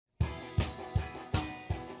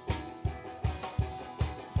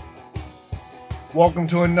Welcome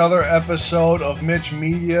to another episode of Mitch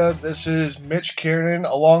Media. This is Mitch Kiernan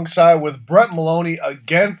alongside with Brett Maloney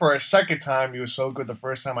again for a second time. He was so good the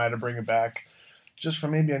first time I had to bring it back just for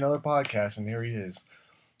maybe another podcast, and here he is.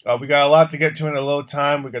 We got a lot to get to in a little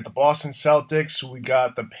time. We got the Boston Celtics, we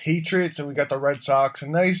got the Patriots, and we got the Red Sox. A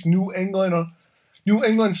nice New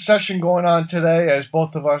England session going on today. As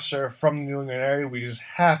both of us are from the New England area, we just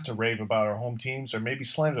have to rave about our home teams or maybe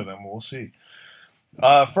slander them. We'll see.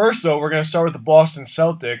 First, though, we're going to start with the Boston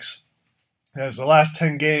Celtics. As the last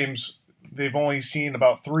 10 games, they've only seen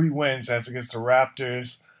about 3 wins as against the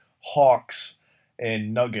Raptors, Hawks,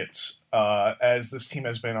 and Nuggets. As this team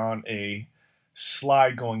has been on a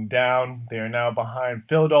slide going down, they are now behind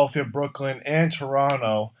Philadelphia, Brooklyn, and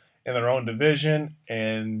Toronto in their own division,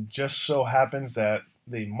 and just so happens that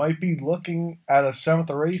they might be looking at a 7th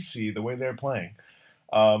or 8th seed the way they're playing.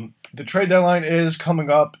 The trade deadline is coming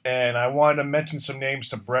up, and I wanted to mention some names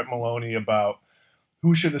to Brett Maloney about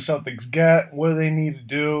who should the Celtics get, what do they need to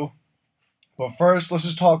do. But first, let's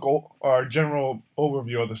just talk our general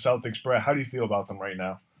overview of the Celtics. Brett, how do you feel about them right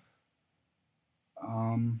now?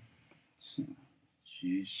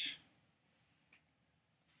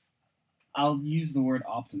 I'll use the word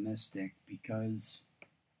optimistic because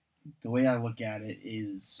the way I look at it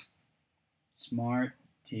is Smart,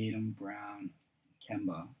 Tatum, Brown,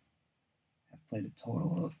 Kemba have played a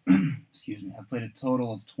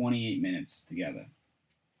total of 28 minutes together.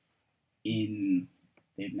 They've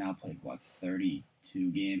now played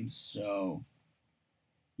 32 games. So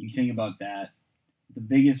you think about that. The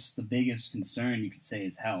biggest concern you could say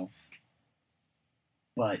is health,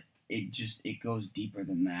 but it goes deeper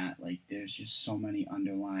than that. Like, there's just so many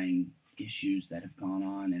underlying issues that have gone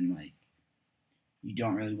on, and like, you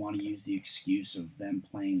don't really want to use the excuse of them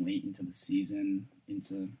playing late into the season,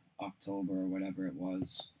 into October or whatever it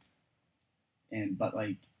was. But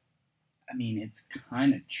it's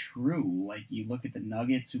kind of true. Like, you look at the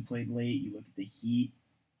Nuggets who played late, you look at the Heat.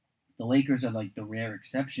 The Lakers are like the rare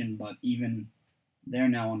exception, but even they're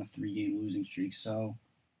now on a 3-game losing streak. So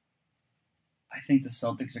I think the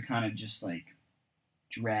Celtics are kind of just like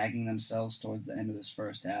dragging themselves towards the end of this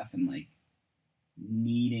first half and like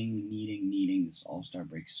needing this All-Star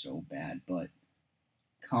break so bad. But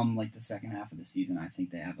come like the second half of the season, I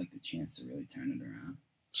think they have like the chance to really turn it around.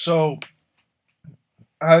 So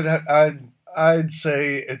I'd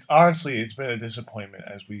say it's been a disappointment,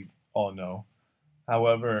 as we all know.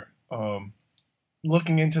 However,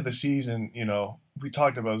 looking into the season, we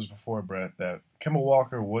talked about this before, Brett, that Kemba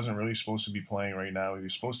Walker wasn't really supposed to be playing right now. He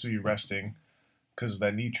was supposed to be resting because of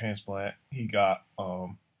that knee transplant he got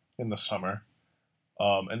in the summer.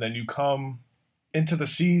 And then you come into the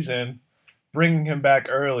season, bringing him back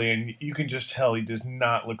early, and you can just tell he does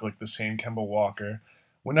not look like the same Kemba Walker.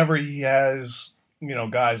 Whenever he has,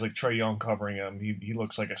 guys like Trae Young covering him, he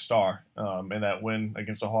looks like a star in that win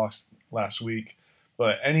against the Hawks last week.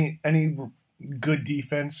 But any good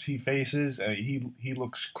defense he faces, he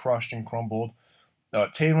looks crushed and crumbled.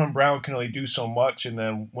 Tatum and Brown can only do so much, and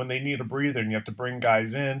then when they need a breather and you have to bring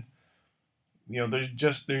guys in,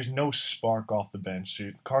 there's no spark off the bench.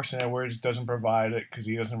 Carson Edwards doesn't provide it because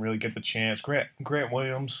he doesn't really get the chance. Grant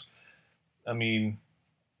Williams,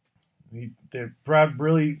 Brad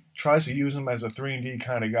really tries to use him as a 3-and-D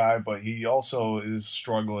kind of guy, but he also is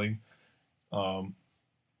struggling.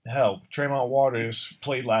 Tremont Waters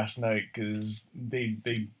played last night because they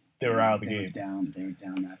were out of the game. They were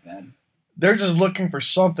down that bad. They're just looking for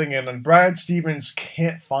something, and then Brad Stevens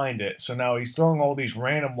can't find it. So now he's throwing all these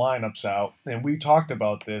random lineups out, and we talked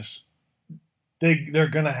about this. They're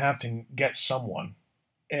going to have to get someone,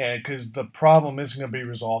 and because the problem isn't going to be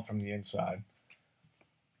resolved from the inside.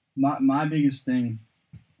 My biggest thing,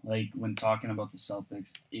 like, when talking about the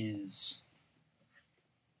Celtics is,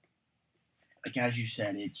 like, as you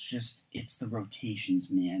said, it's the rotations,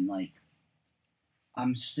 man. Like,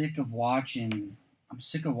 I'm sick of watching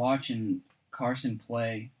Carson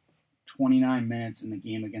play 29 minutes in the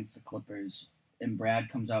game against the Clippers, and Brad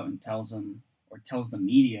comes out and tells the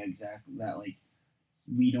media exactly that, like,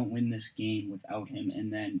 we don't win this game without him.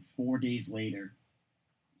 And then 4 days later,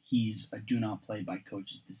 he's a do not play by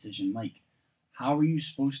coach's decision. Like, how are you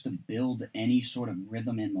supposed to build any sort of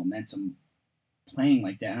rhythm and momentum playing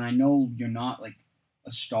like that? And I know you're not like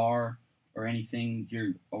a star or anything,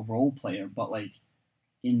 you're a role player, but like,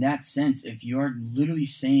 in that sense, if you're literally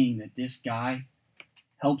saying that this guy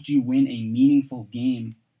helped you win a meaningful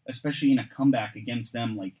game, especially in a comeback against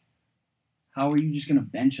them, like, how are you just going to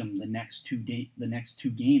bench him the next two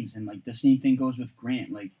games? And like, the same thing goes with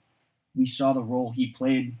Grant. Like, we saw the role he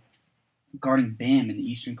played guarding Bam in the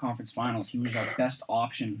Eastern Conference Finals. He was our best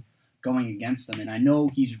option going against them. And I know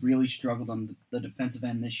he's really struggled on the defensive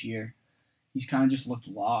end this year. He's kind of just looked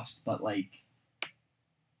lost, but like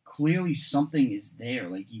clearly something is there.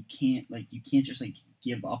 Like you can't just like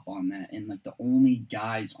give up on that. And like the only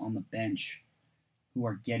guys on the bench who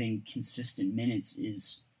are getting consistent minutes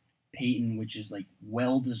is Peyton, which is like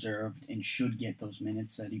well deserved and should get those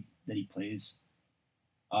minutes that he plays.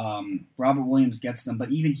 Robert Williams gets them, but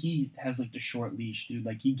even he has like the short leash, dude.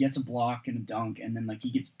 Like he gets a block and a dunk, and then like he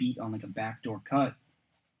gets beat on like a backdoor cut,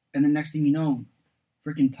 and then next thing you know,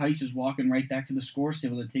 freaking Tice is walking right back to the score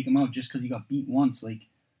table to take him out just because he got beat once. Like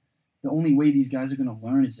the only way these guys are gonna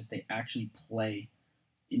learn is if they actually play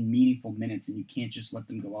in meaningful minutes, and you can't just let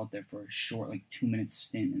them go out there for a short like 2-minute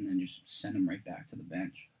stint and then just send them right back to the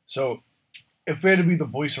bench. So, if we had to be the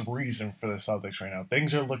voice of reason for the Celtics right now,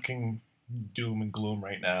 things are looking doom and gloom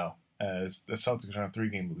right now as the Celtics are on a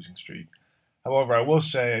 3-game losing streak. However, I will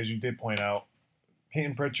say, as you did point out,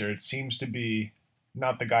 Peyton Pritchard seems to be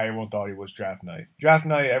not the guy everyone thought he was draft night. Draft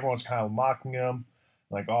night, everyone's kind of mocking him.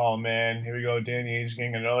 Like, oh man, here we go, Danny Ainge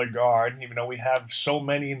getting another guard, even though we have so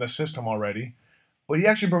many in the system already. But he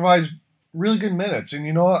actually provides really good minutes. And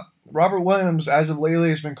you know what? Robert Williams, as of lately,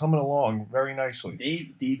 has been coming along very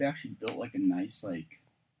nicely. They've actually built like a nice like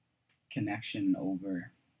connection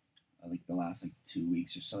over like the last like 2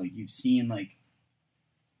 weeks or so. Like you've seen like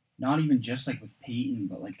not even just like with Peyton,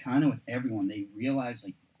 but like kind of with everyone, they realize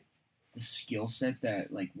like the skill set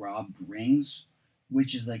that like Rob brings,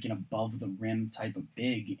 which is like an above the rim type of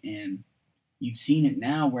big. And you've seen it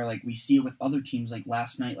now where like we see it with other teams, like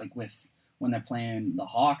last night, like with when they're playing the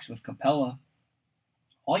Hawks with Capella.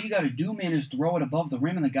 All you got to do, man, is throw it above the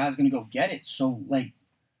rim and the guy's going to go get it. So, like,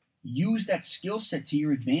 use that skill set to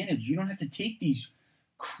your advantage. You don't have to take these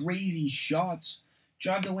crazy shots.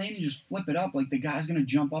 Drive the lane and just flip it up. Like, the guy's going to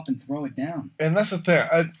jump up and throw it down. And that's the thing.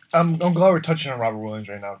 I'm glad we're touching on Robert Williams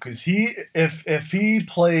right now because if he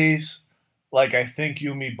plays like I think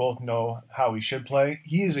you and me both know how he should play,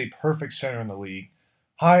 he is a perfect center in the league.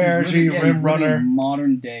 High energy, rim runner.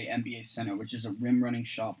 Modern day NBA center, which is a rim running,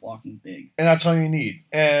 shot blocking big. And that's all you need.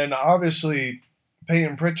 And obviously,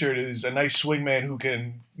 Peyton Pritchard is a nice swingman who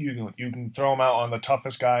you can throw him out on the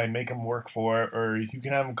toughest guy and make him work for it, or you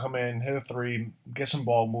can have him come in, hit a three, get some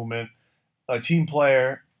ball movement, a team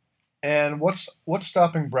player. And what's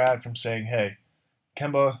stopping Brad from saying, hey,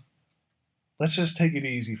 Kemba, let's just take it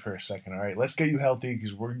easy for a second, all right? Let's get you healthy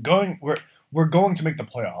because we're going to make the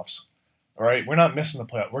playoffs. All right, we're not missing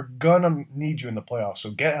the playoffs. We're gonna need you in the playoffs. So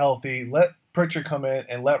get healthy. Let Pritchard come in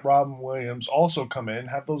and let Robin Williams also come in.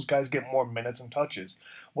 Have those guys get more minutes and touches.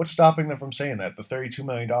 What's stopping them from saying that? The $32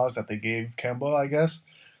 million that they gave Kemba, I guess.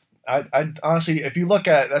 I honestly, if you look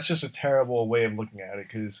at that's just a terrible way of looking at it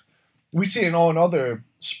because we see it in other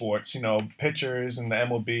sports. You know, pitchers in the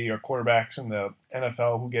MLB or quarterbacks in the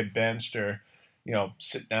NFL who get benched or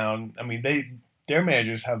sit down. I mean, their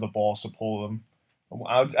managers have the balls to pull them.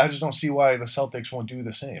 I just don't see why the Celtics won't do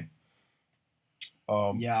the same.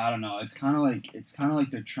 Yeah, I don't know. It's kind of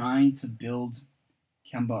like they're trying to build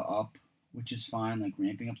Kemba up, which is fine, like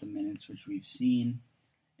ramping up the minutes, which we've seen,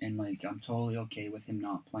 and like I'm totally okay with him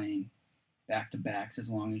not playing back-to-backs as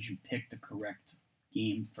long as you pick the correct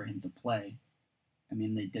game for him to play. I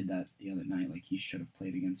mean, they did that the other night. Like he should have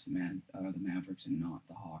played against the Mavericks and not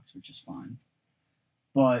the Hawks, which is fine.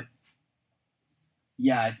 But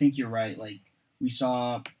yeah, I think you're right. Like. We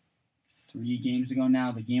saw 3 games ago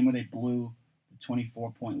now, the game where they blew the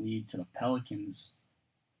 24-point lead to the Pelicans.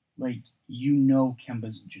 Like,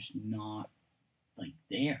 Kemba's just not, like,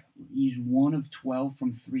 there. He's 1 of 12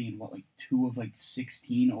 from 3 and, 2 of,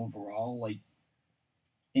 16 overall. Like,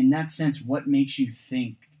 in that sense, what makes you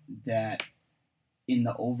think that in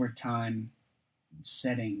the overtime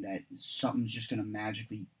setting that something's just going to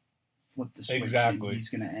magically flip the switch and he's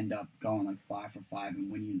going to end up going, 5 for 5 and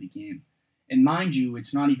win you the game? And mind you,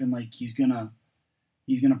 it's not even like he's gonna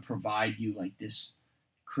provide you like this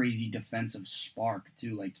crazy defensive spark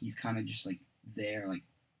too. Like he's kind of just like there, like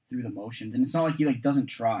through the motions. And it's not like he like doesn't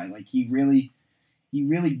try. Like he really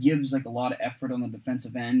gives like a lot of effort on the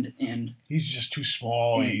defensive end. And he's just too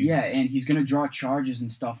small. And he's gonna draw charges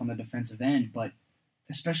and stuff on the defensive end. But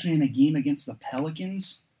especially in a game against the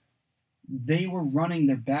Pelicans, they were running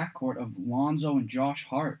their backcourt of Lonzo and Josh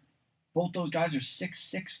Hart. Both those guys are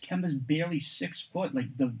 6'6". Kemba's barely 6 foot.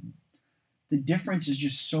 Like the difference is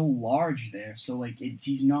just so large there. So like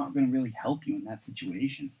he's not going to really help you in that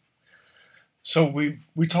situation. So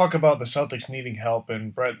we talk about the Celtics needing help,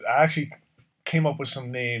 and Brett, I actually came up with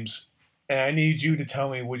some names, and I need you to tell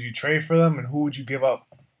me, would you trade for them, and who would you give up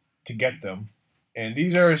to get them? And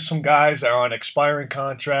these are some guys that are on expiring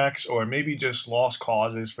contracts or maybe just lost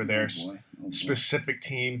causes for their specific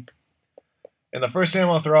team. And the first name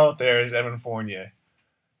I'll throw out there is Evan Fournier.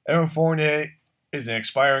 Evan Fournier is an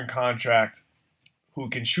expiring contract who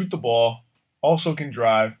can shoot the ball, also can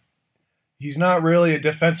drive. He's not really a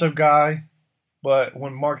defensive guy, but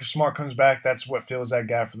when Marcus Smart comes back, that's what fills that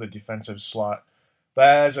gap for the defensive slot. But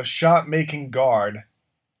as a shot-making guard,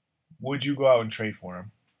 would you go out and trade for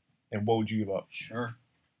him? And what would you give up? Sure.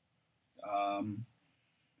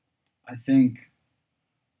 I think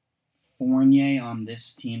Fournier on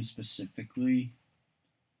this team specifically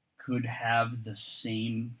could have the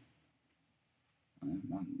same,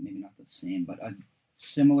 maybe not the same, but a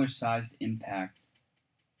similar sized impact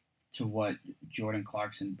to what Jordan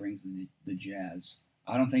Clarkson brings the Jazz.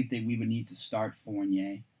 I don't think that we would need to start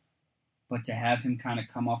Fournier, but to have him kind of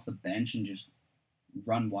come off the bench and just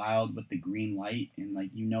run wild with the green light, and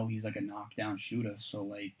he's like a knockdown shooter.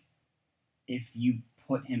 So if you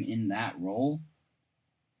put him in that role,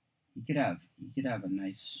 he could have a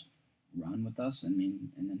nice run with us. I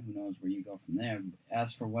mean, and then who knows where you go from there.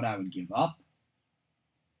 As for what I would give up,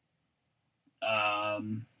 I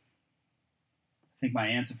think my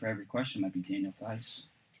answer for every question might be Daniel Tice.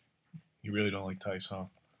 You really don't like Tice, huh?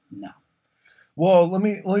 No. Well, let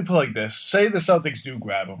me put it like this. Say the Celtics do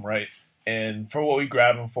grab him, right? And for what we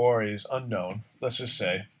grab him for is unknown. Let's just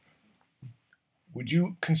say. Would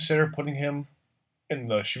you consider putting him in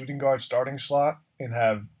the shooting guard starting slot and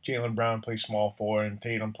have Jaylen Brown play small forward and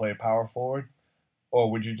Tatum play power forward?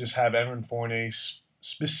 Or would you just have Evan Fournier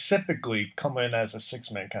specifically come in as a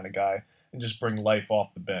six-man kind of guy and just bring life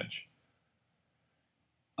off the bench?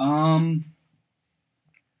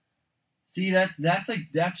 See,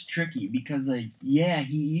 that's tricky because he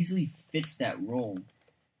easily fits that role.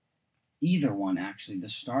 Either one, actually, the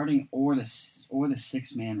starting or the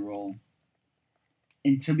 6-man role.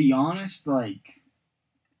 And to be honest,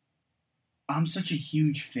 I'm such a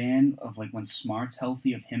huge fan of when Smart's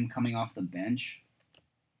healthy, of him coming off the bench.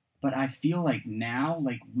 But I feel like now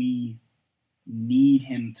we need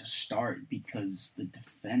him to start because the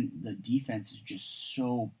defense is just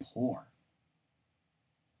so poor.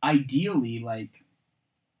 Ideally,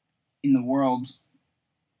 in the world,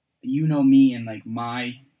 me and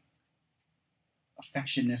my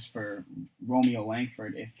affectionness for Romeo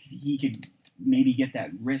Langford, if he could maybe get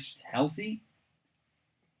that wrist healthy,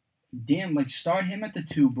 damn, start him at the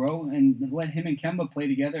 2, bro, and let him and Kemba play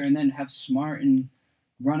together, and then have Smart and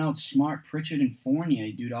run out Smart, Pritchard, and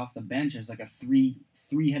Fournier, dude, off the bench as a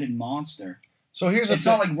three-headed monster. So here's it's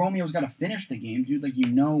not like Romeo's got to finish the game, dude.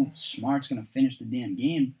 Smart's going to finish the damn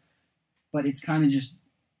game, but it's kind of just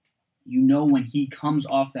when he comes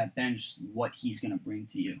off that bench what he's going to bring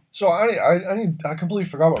to you. So I completely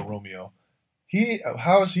forgot about Romeo.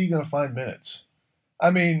 How is he going to find minutes?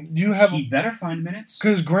 I mean, he better find minutes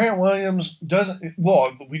because Grant Williams doesn't.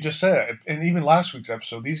 Well, we just said it, and even last week's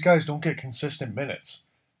episode, these guys don't get consistent minutes.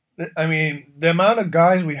 I mean, the amount of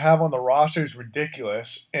guys we have on the roster is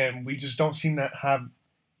ridiculous, and we just don't seem to have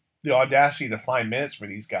the audacity to find minutes for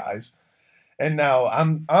these guys. And now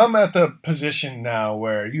I'm at the position now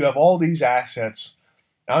where you have all these assets.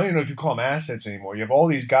 I don't even know if you call them assets anymore. You have all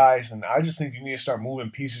these guys, and I just think you need to start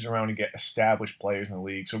moving pieces around and get established players in the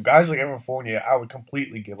league. So guys like Evan Fournier, I would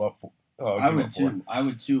completely give up for. I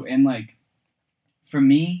would too. And for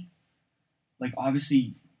me,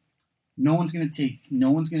 obviously, no one's gonna take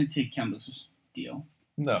Kemba's deal.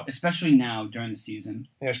 No. Especially now during the season.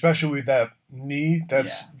 Yeah, especially with that knee,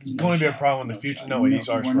 that's going to be a problem in the future. No, he's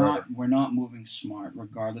ours forever. We're not moving Smart,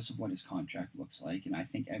 regardless of what his contract looks like, and I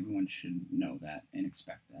think everyone should know that and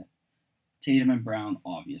expect that. Tatum and Brown,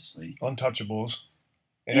 obviously. Untouchables.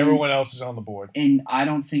 And everyone else is on the board. And I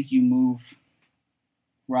don't think you move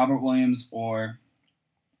Robert Williams, or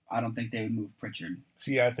I don't think they would move Pritchard.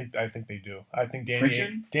 See, I think they do. I think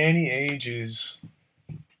Pritchard? Danny Ainge is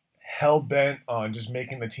hell-bent on just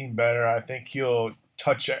making the team better. I think he'll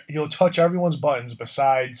touch everyone's buttons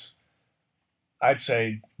besides, I'd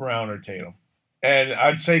say, Brown or Tatum. And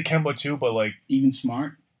I'd say Kemba too, but even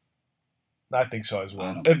Smart? I think so as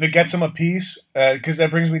well. If it gets him a piece, because that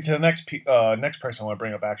brings me to the next person I want to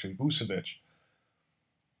bring up, actually, Vucevic.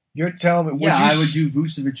 You're telling me... I would do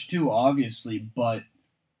Vucevic too, obviously, but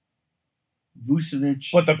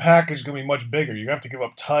Vucevic... But the package is going to be much bigger. You're going to have to give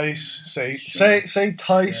up Tice, say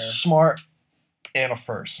Tice, Smart, and a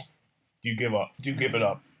first. Do you give up? Do you give it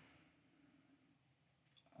up?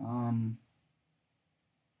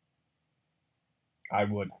 I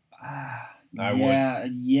would. I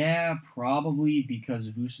would. Yeah, probably, because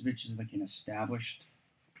Vucevic is an established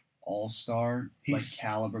all-star,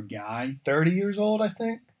 caliber guy. 30 years old, I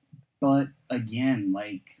think. But again,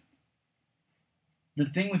 the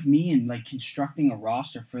thing with me and like constructing a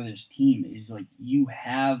roster for this team is like you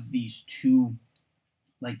have these two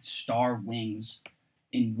like star wings,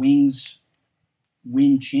 and wings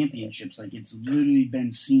win championships. Like it's literally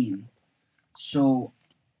been seen. So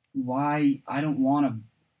why I don't want to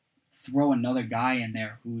throw another guy in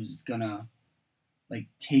there who's gonna like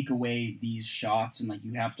take away these shots and like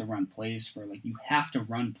you have to run plays for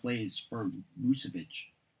Vucevic.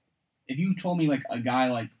 If you told me like a guy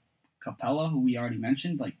like Capella, who we already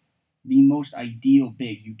mentioned, like the most ideal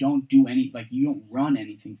big, you don't run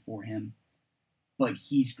anything for him, but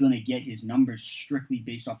he's gonna get his numbers strictly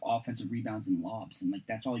based off offensive rebounds and lobs, and like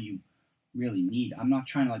that's all you really need. I'm not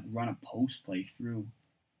trying to like run a post play through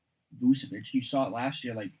Vucevic. You saw it last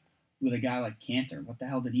year, like with a guy like Cantor. What the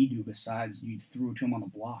hell did he do besides you threw it to him on the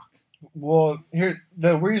block? Well, here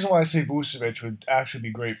the reason why I say Vucevic would actually be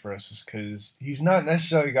great for us is because he's not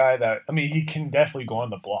necessarily a guy that he can definitely go on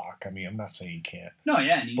the block. I mean, I'm not saying he can't. No,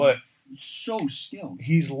 yeah, and he's so skilled.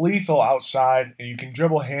 He's lethal outside, and you can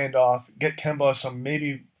dribble handoff, get Kemba some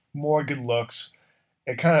maybe more good looks.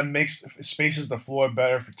 It kind of spaces the floor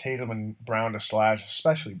better for Tatum and Brown to slash,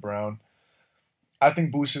 especially Brown. I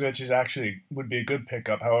think Vucevic would be a good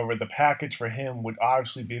pickup. However, the package for him would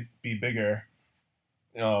obviously be bigger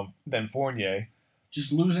than Fournier.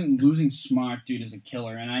 Just losing Smart, dude, is a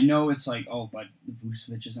killer. And I know it's like, oh, but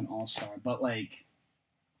Vucevic is an all-star. But, like,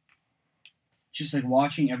 just, like,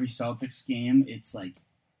 watching every Celtics game, it's, like,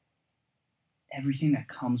 everything that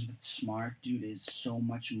comes with Smart, dude, is so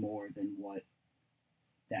much more than what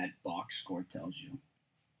that box score tells you.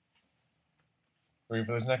 Ready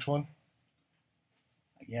for this next one?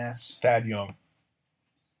 I guess. Thad Young.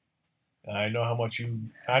 I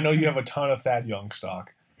know you have a ton of Thad Young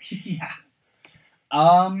stock. Yeah.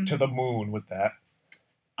 To the moon with that.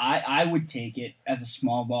 I would take it as a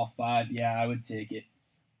small ball 5. Yeah, I would take it.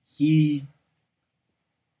 He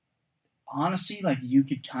honestly, like, you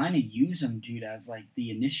could kind of use him, dude, as like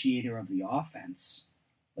the initiator of the offense.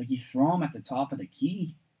 Like, you throw him at the top of the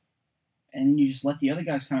key, and then you just let the other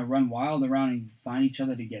guys kind of run wild around and find each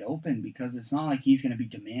other to get open, because it's not like he's going to be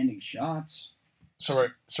demanding shots. So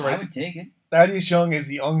I would take it. Thaddeus Young is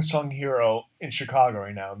the unsung hero in Chicago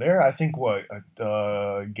right now. They're, I think,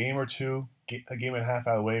 a game or two, a game and a half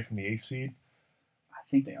out away from the 8th seed? I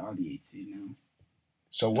think they are the 8th seed now.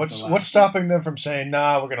 So what's stopping them from saying,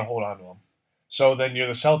 nah, we're going to hold on to him? So then you're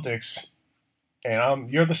the Celtics, and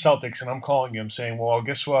I'm calling you. I'm saying, well,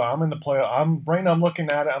 guess what? I'm in the play. Right now I'm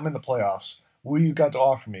looking at it. I'm in the playoffs. What do you got to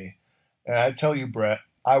offer me? And I tell you, Brett,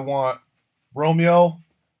 I want Romeo,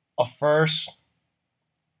 a first.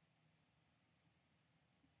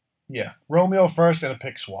 Yeah, Romeo first and a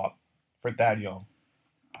pick swap for Thad Young.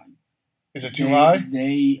 Is it too high?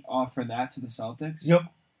 They offer that to the Celtics? Yep.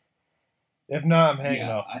 If not, I'm hanging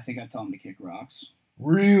up. I think I tell them to kick rocks.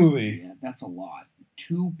 Really? Yeah, that's a lot.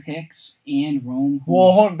 2 picks and Rome.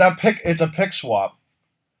 Well, hold on, it's a pick swap.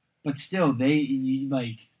 But still, you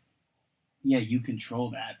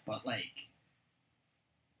control that. But, like,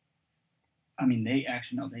 I mean, they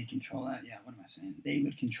control that. Yeah, what am I saying? They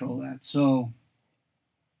would control that. So,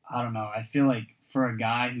 I don't know. I feel like for a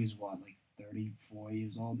guy who's, 34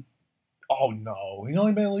 years old? Oh, no. He's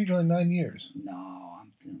only been in the league for like 9 years. No,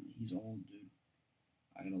 he's old, dude.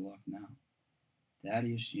 I gotta look now.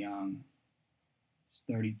 Thaddeus Young is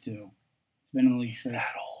 32. He's been in the league. He's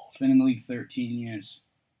that old. He's been in the league 13 years.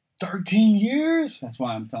 13 years? That's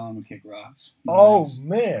why I'm telling him to kick rocks. No thanks.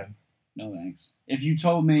 Man. No thanks. If you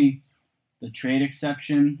told me the trade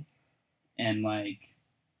exception and, like,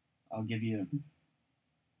 I'll give you,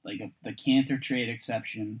 like, the Cantor trade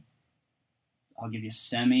exception, I'll give you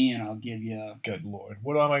Semi, and I'll give you... Good Lord.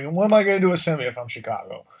 What am I going to do with Semi if I'm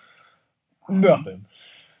Chicago? Nothing.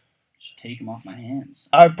 Just take him off my hands.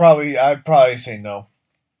 I'd probably say no.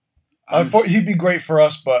 He'd be great for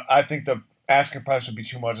us, but I think the asking price would be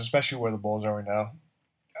too much, especially where the Bulls are right now.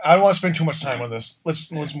 I don't want to spend too much time on this. Let's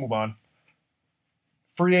move on.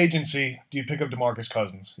 Free agency. Do you pick up DeMarcus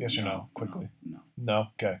Cousins? Yes or no? Quickly. No?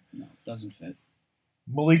 Okay. No, doesn't fit.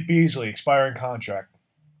 Malik Beasley, expiring contract.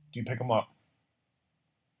 Do you pick him up?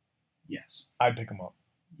 Yes. I'd pick him up.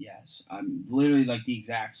 Yes. I'm literally like the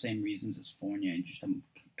exact same reasons as Fournier. Just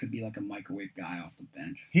could be like a microwave guy off the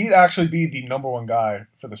bench. He'd actually be the number one guy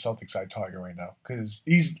for the Celtics I'd target right now, because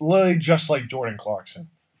he's literally just like Jordan Clarkson.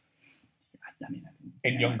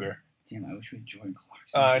 And younger. Damn, I wish we had Jordan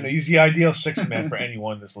Clarkson. He's the ideal sixth man for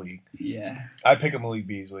anyone in this league. Yeah. I'd pick up Malik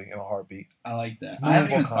Beasley in a heartbeat. I like that. I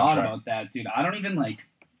haven't even thought about that, dude. I don't even, like,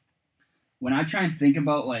 when I try and think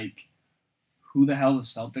about, like, who the hell the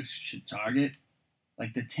Celtics should target,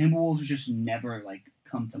 like, the Timberwolves just never, like,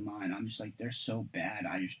 come to mind. I'm just like, they're so bad.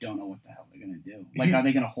 I just don't know what the hell they're going to do. Like, are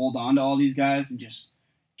they going to hold on to all these guys and just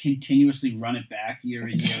continuously run it back year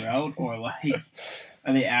in, year out? Or, like,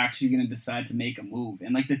 are they actually going to decide to make a move?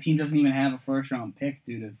 And, like, the team doesn't even have a first-round pick,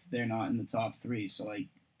 dude, if they're not in the top 3. So, like,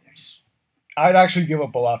 they're just... I'd actually give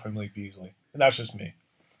up a lot for Malik Beasley. And that's just me.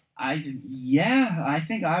 I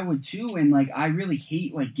think I would too, and like I really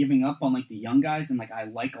hate like giving up on like the young guys, and like I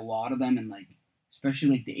like a lot of them, and like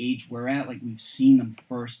especially like the age we're at, like we've seen them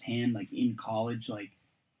firsthand, like in college, like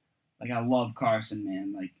I love Carson,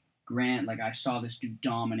 man, like Grant, like I saw this dude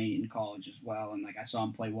dominate in college as well, and like I saw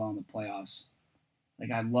him play well in the playoffs.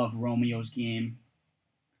 Like I love Romeo's game.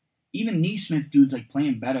 Even Neesmith, dude's like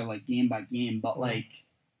playing better, like game by game, but like.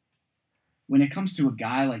 When it comes to a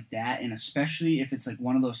guy like that, and especially if it's like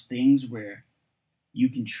one of those things where you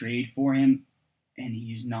can trade for him and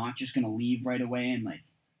he's not just going to leave right away and like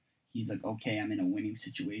he's like, okay, I'm in a winning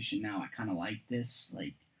situation now. I kind of like this.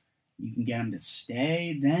 Like you can get him to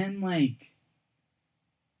stay. Then we're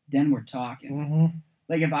talking. Mm-hmm.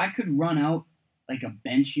 Like if I could run out like a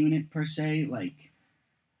bench unit per se, like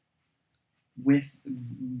with,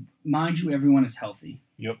 mind you, everyone is healthy.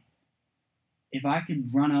 Yep. If I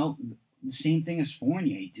could run out the same thing as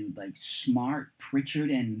Fournier, dude. Like Smart,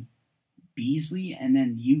 Pritchard, and Beasley, and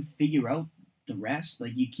then you figure out the rest.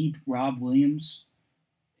 Like you keep Rob Williams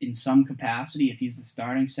in some capacity if he's the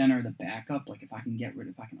starting center or the backup. Like if I can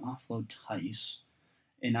offload Tice,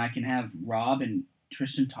 and I can have Rob and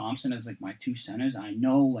Tristan Thompson as like my 2 centers. I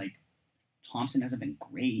know like Thompson hasn't been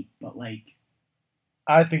great, but like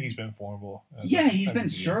I think he's been formidable. He's been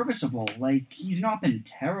serviceable. Like he's not been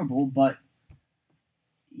terrible, but.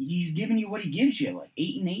 He's giving you what he gives you. Like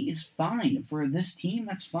 8-8 is fine for this team.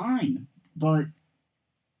 That's fine, but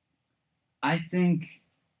I think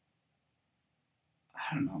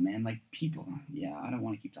I don't know, man. Like people, I don't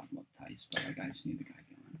want to keep talking about Tice, but like I just need the guy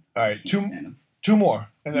going. All right, two more,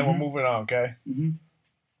 and then we're moving on. Okay. Mm-hmm.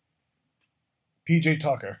 PJ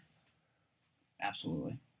Tucker.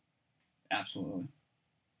 Absolutely. I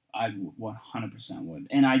 100% would,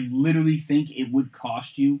 and I literally think it would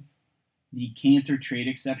cost you. The Cantor trade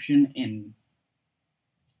exception and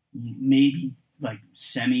maybe like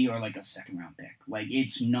semi or like a 2nd-round pick. Like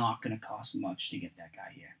it's not going to cost much to get that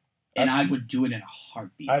guy here, and I would do it in a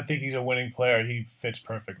heartbeat. I think he's a winning player. He fits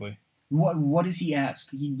perfectly. What does he ask?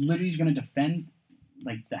 He literally is going to defend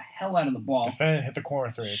like the hell out of the ball. Defend, hit the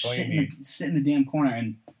corner 3. That's all you need. Sit in the damn corner,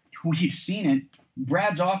 and we've seen it.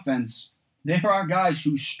 Brad's offense. There are guys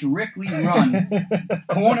who strictly run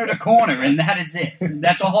corner to corner, and that is it.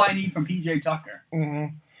 That's all I need from PJ Tucker.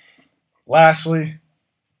 Mm-hmm. Lastly,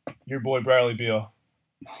 your boy Bradley Beal.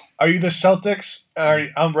 Are you the Celtics?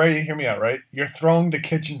 I'm ready. Hear me out, right? You're throwing the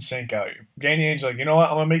kitchen sink out. Danny Ainge's like, you know what?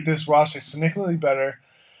 I'm going to make this roster significantly better.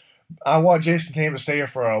 I want Jason Tatum to stay here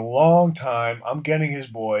for a long time. I'm getting his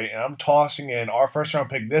boy, and I'm tossing in our first-round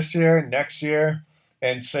pick this year, next year,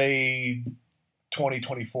 and say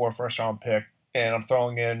 2024 first-round pick, and I'm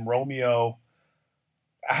throwing in Romeo.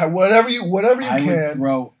 Whatever you can. I would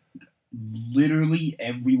throw literally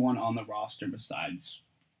everyone on the roster besides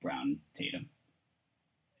Brown, Tatum.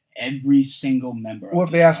 Every single member. What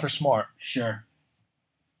if they ask for Smart? Sure.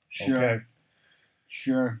 Okay.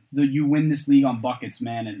 Sure. You win this league on buckets,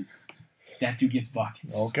 man, and that dude gets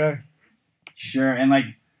buckets. Okay. Sure, and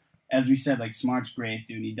like as we said, like Smart's great,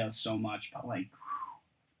 dude. He does so much, but like.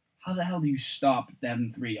 How the hell do you stop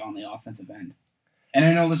them 3 on the offensive end? And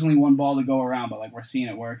I know there's only one ball to go around, but like we're seeing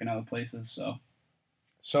it work in other places.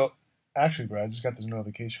 So actually, Brad, I just got this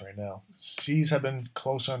notification right now. C's have been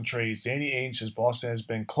close on trades. Danny Ainge says Boston has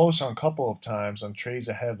been close on a couple of times on trades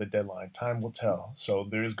ahead of the deadline. Time will tell. So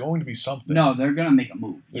there's going to be something. No, they're going to make a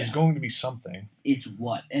move. There's going to be something. It's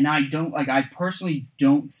what? And I personally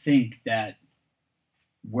don't think that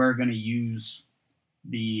we're going to use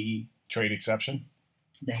the trade exception.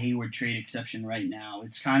 The Hayward trade exception right now.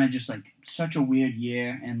 It's kind of just like such a weird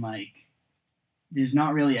year, and like there's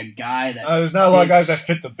not really a guy that there's not a lot of guys that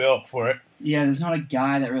fit the bill for it. Yeah, there's not a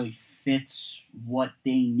guy that really fits what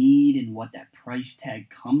they need and what that price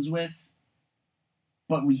tag comes with.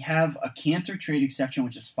 But we have a Cantor trade exception,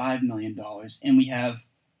 which is $5 million, and we have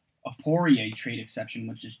a Poirier trade exception,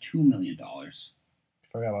 which is $2 million.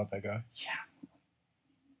 Forgot about that guy. Yeah,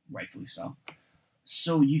 rightfully so.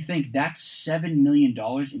 So you think that's $7 million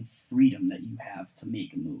in freedom that you have to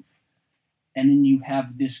make a move. And then you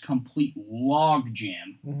have this complete log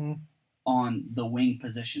jam on the wing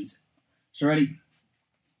positions. So ready?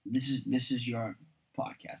 This is your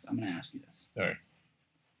podcast. I'm going to ask you this. All right.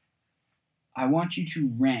 I want you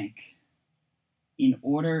to rank in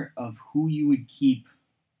order of who you would keep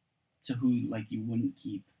to who like you wouldn't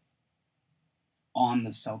keep. on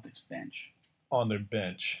the Celtics bench. On their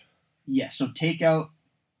bench. Yeah, so take out,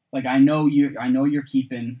 like, I know you're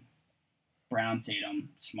keeping Brown, Tatum,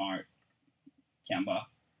 Smart, Kemba.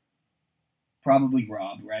 Probably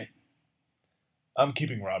Rob, right? I'm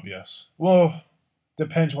keeping Rob, yes. Well,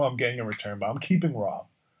 depends what I'm getting in return, but I'm keeping Rob.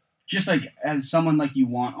 Just like as someone like you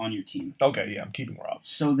want on your team. Okay, yeah, I'm keeping Rob.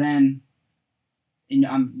 So then,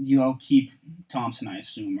 you'll keep Thompson, I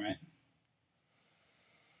assume, right?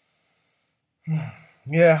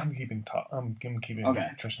 Yeah, I'm keeping Okay.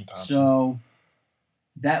 Tristan Thompson. So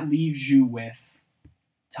that leaves you with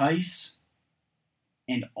Tice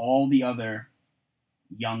and all the other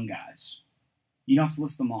young guys. You don't have to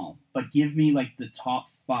list them all, but give me like the top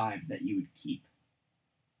 5 that you would keep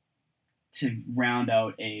to round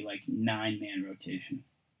out a like 9-man rotation.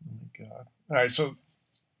 Oh my god! All right, so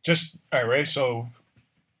ready? So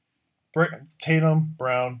Tatum,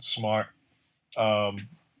 Brown, Smart,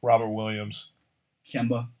 Robert Williams,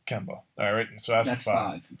 Kemba. All right, so that's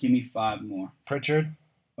 5. Give me 5 more. Pritchard.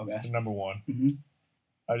 Okay. That's the number 1. Mm-hmm.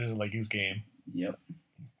 I just like his game. Yep.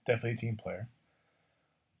 Definitely a team player.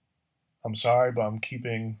 I'm sorry, but I'm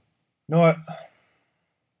keeping. You know what?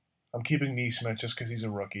 I'm keeping Neesmith just because he's a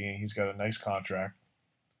rookie and he's got a nice contract.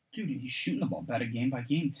 Dude, he's shooting the ball better game by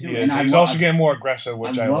game too. Yeah, so he's also getting more aggressive,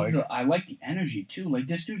 which I like. I like the energy too. Like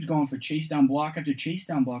this dude's going for chase down block after chase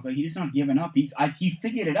down block. Like he's not giving up. He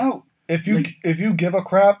figured it out. If you give a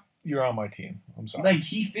crap, you're on my team. I'm sorry. Like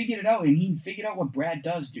he figured it out, and he figured out what Brad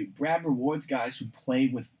does, dude. Brad rewards guys who play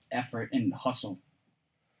with effort and hustle.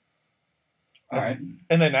 All right.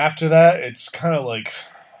 And then after that, it's kind of like.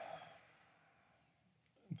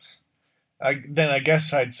 I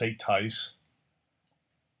guess I'd say Tice,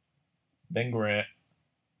 then Grant,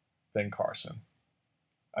 then Carson.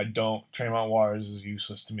 Tremont Waters is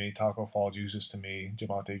useless to me. Taco Fall's useless to me.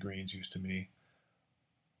 Javonte Green's useless to me.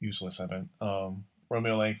 Useless, I meant.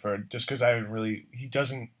 Romeo Langford, just because I haven't really,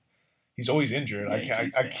 he's always injured. Yeah,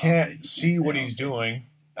 I can't see what he's doing.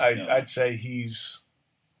 I'd say he's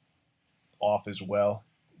off as well.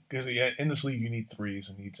 Because in this league, you need threes,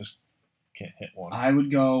 and he just can't hit one. I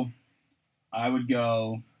would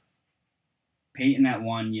go Peyton at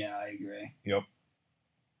 1. Yeah, I agree. Yep.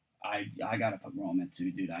 I gotta put Roman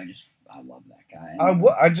too, dude. I love that guy.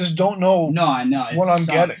 I just don't know. No, I know what I'm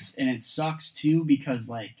getting, and it sucks too because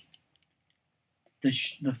like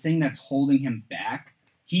the thing that's holding him back.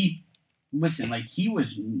 He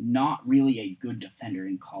was not really a good defender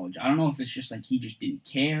in college. I don't know if it's just like he just didn't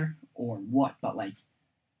care or what, but like,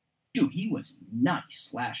 dude, he was nice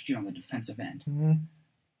last year on the defensive end. Mm-hmm.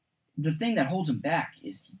 The thing that holds him back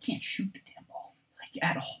is he can't shoot the damn ball like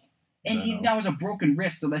at all. And he now has a broken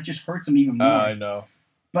wrist, so that just hurts him even more. I know.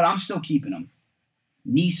 But I'm still keeping him.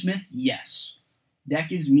 Neesmith, yes. That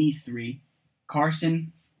gives me 3.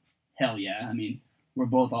 Carson, hell yeah. I mean, we're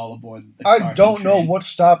both all aboard the Carson I don't know train. what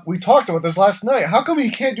stop. We talked about this last night. How come he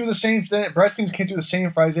can't do the same thing? Brad Stevens can't do the same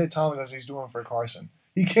for Isaiah Thomas as he's doing for Carson.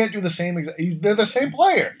 He can't do the same. They're the same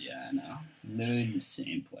player. Yeah, I know. Literally the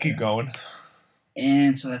same player. Keep going.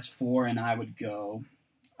 And so that's 4, and I would go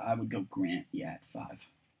Grant, at 5.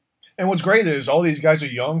 And what's great is all these guys are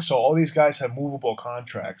young, so all these guys have movable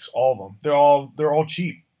contracts. All of them. They're all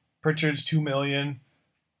cheap. Pritchard's $2 million.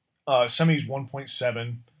 Semi's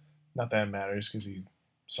 1.7. Not that it matters because he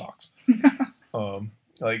sucks.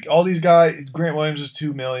 Like all these guys, Grant Williams is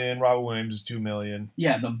 $2 million. Robert Williams is $2 million.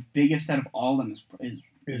 Yeah, the biggest out of all of them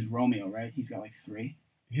is Romeo, right? He's got like 3.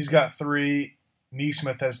 He's got 3.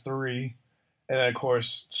 Neesmith has 3. And then, of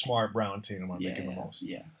course, Smart, Brown, Tatum are making the most.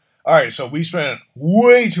 Yeah. All right, so we spent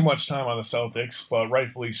way too much time on the Celtics, but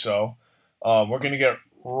rightfully so. We're going to get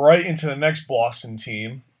right into the next Boston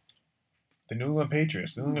team, the New England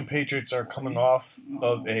Patriots. The New England Patriots are coming off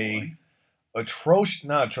of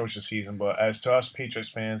not atrocious season, but as to us Patriots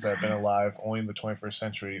fans that have been alive only in the 21st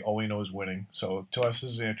century, all we know is winning. So to us,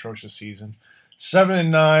 this is an atrocious season.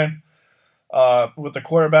 7-9. With the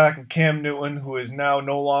quarterback of Cam Newton, who is now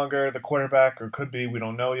no longer the quarterback, or could be, we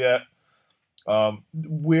don't know yet.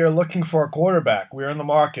 We're looking for a quarterback. We're in the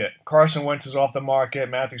market. Carson Wentz is off the market.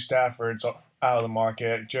 Matthew Stafford's out of the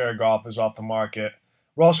market. Jared Goff is off the market.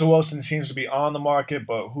 Russell Wilson seems to be on the market,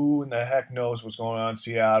 but who in the heck knows what's going on in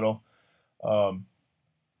Seattle? I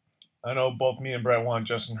know both me and Brett wanted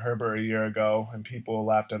Justin Herbert a year ago, and people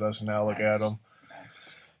laughed at us, and now look at him.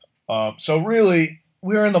 So really,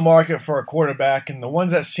 we're in the market for a quarterback, and the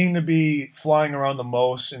ones that seem to be flying around the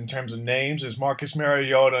most in terms of names is Marcus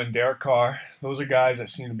Mariota and Derek Carr. Those are guys that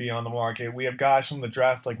seem to be on the market. We have guys from the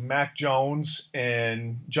draft like Mac Jones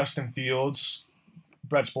and Justin Fields,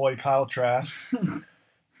 Brett's boy Kyle Trask.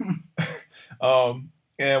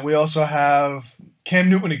 And we also have Cam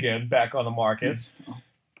Newton again back on the market.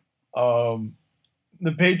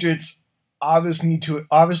 The Patriots obviously need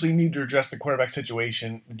to address the quarterback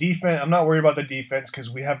situation. The defense, I'm not worried about the defense because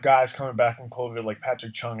we have guys coming back from COVID like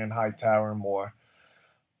Patrick Chung and Hightower and more.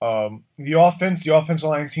 The offensive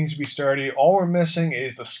line seems to be sturdy. All we're missing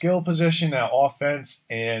is the skill position at offense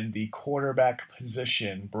and the quarterback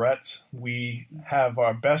position. Brett, we have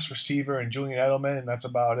our best receiver in Julian Edelman, and that's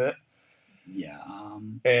about it. Yeah.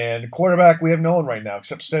 And quarterback, we have no one right now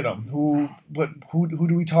except Stidham. Who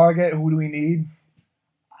do we target? Who do we need?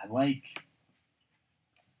 I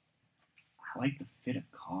like the fit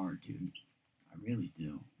of Carr, dude. I really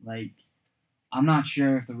do. Like, I'm not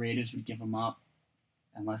sure if the Raiders would give him up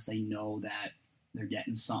unless they know that they're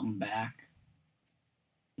getting something back.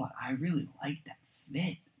 But I really like that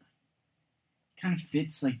fit. It kind of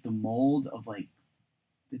fits like the mold of like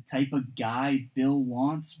the type of guy Bill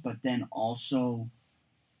wants, but then also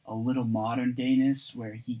a little modern dayness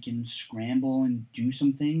where he can scramble and do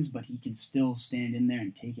some things, but he can still stand in there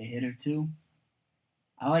and take a hit or two.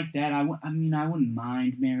 I like that. I wouldn't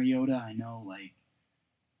mind Mariota. I know, like,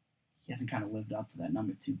 he hasn't kind of lived up to that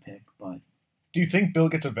number 2 pick, but... Do you think Bill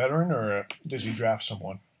gets a veteran, or does he draft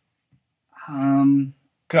someone?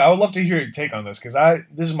 'Cause I would love to hear your take on this, because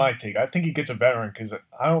this is my take. I think he gets a veteran, because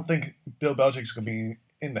I don't think Bill Belichick's going to be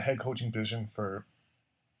in the head coaching position for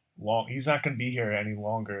long. He's not going to be here any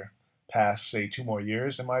longer past, say, 2 more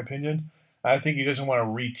years, in my opinion. I think he doesn't want to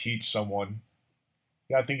reteach someone.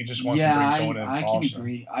 Yeah, I think he just wants to bring someone in. I can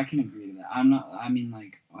agree. I can agree to that. I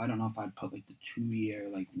don't know if I'd put like the 2-year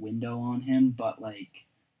like window on him, but like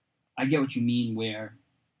I get what you mean where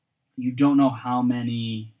you don't know how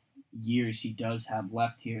many years he does have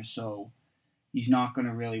left here, so he's not going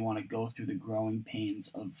to really want to go through the growing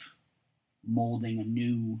pains of molding a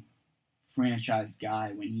new franchise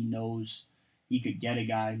guy when he knows he could get a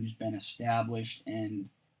guy who's been established and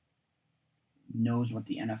knows what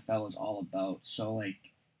the NFL is all about. So, like,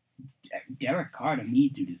 Derek Carr, to me,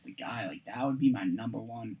 dude, is the guy. Like, that would be my number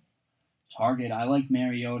 1 target. I like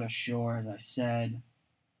Mariota, sure, as I said.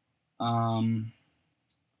 I'm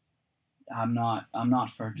not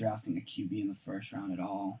for drafting a QB in the first round at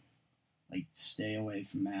all. Like, stay away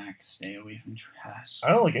from Mac, stay away from Trask.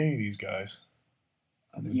 I don't like any of these guys.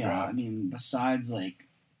 Yeah, I mean, besides, like,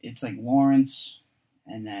 it's like Lawrence,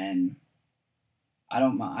 and then I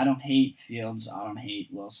don't hate Fields, I don't hate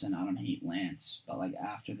Wilson, I don't hate Lance, but like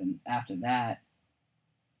after that,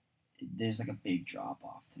 there's like a big drop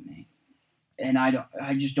off to me, and I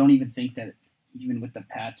just don't even think that even with the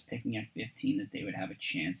Pats picking at 15 that they would have a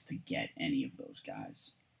chance to get any of those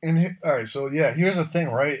guys. And all right, so yeah, here's the thing,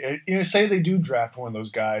 right? Say they do draft one of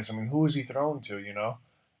those guys. I mean, who is he thrown to? You know,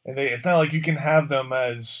 and it's not like you can have them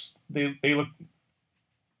as they look.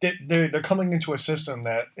 They're coming into a system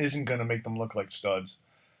that isn't going to make them look like studs.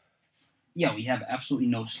 Yeah, we have absolutely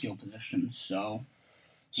no skill positions. So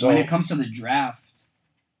when it comes to the draft,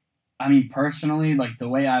 I mean, personally, like the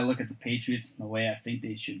way I look at the Patriots and the way I think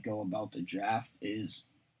they should go about the draft is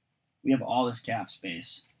we have all this cap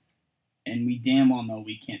space, and we damn well know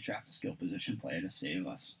we can't draft a skill position player to save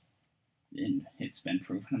us. And it's been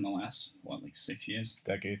proven in the last, 6 years?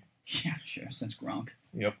 Decade. Yeah, sure, since Gronk.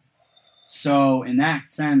 Yep. So, in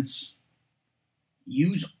that sense,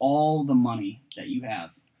 use all the money that you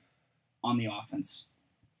have on the offense,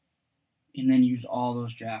 and then use all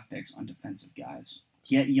those draft picks on defensive guys.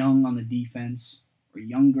 Get young on the defense, or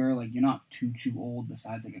younger, like you're not too old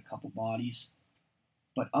besides like a couple bodies.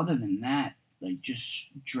 But other than that, like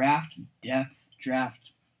just draft depth,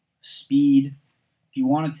 draft speed. If you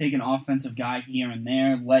want to take an offensive guy here and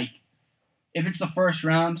there, like if it's the first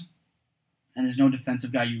round and there's no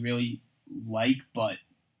defensive guy you really like, but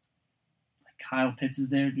like Kyle Pitts is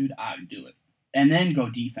there, dude, I would do it. And then go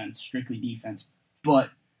defense, strictly defense.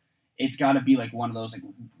 But it's got to be like one of those like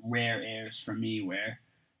rare airs for me where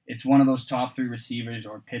it's one of those top 3 receivers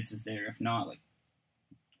or Pitts is there. If not, like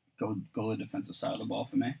go the defensive side of the ball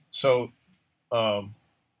for me. So,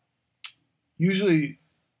 usually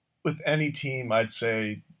with any team, I'd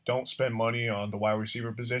say don't spend money on the wide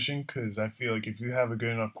receiver position because I feel like if you have a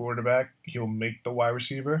good enough quarterback, he'll make the wide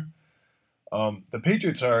receiver. The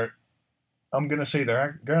Patriots are, I'm gonna say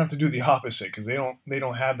they're gonna have to do the opposite because they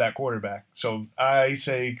don't have that quarterback. So I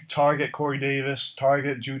say target Corey Davis,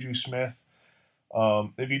 target Juju Smith.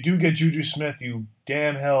 If you do get Juju Smith, you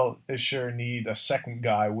damn hell is sure need a second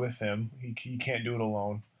guy with him. He can't do it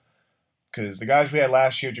alone because the guys we had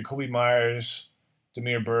last year, Jacoby Myers,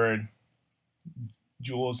 Damiere Byrd,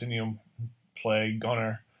 Jules didn't even play,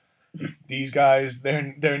 Gunner. These guys,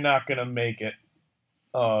 they're not gonna make it.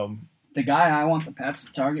 The guy I want the Pats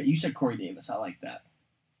to target, you said Corey Davis. I like that.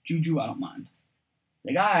 Juju, I don't mind.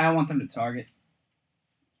 The guy I want them to target,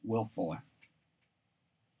 Will Fuller.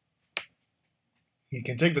 He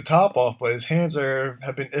can take the top off, but his hands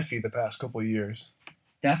have been iffy the past couple of years.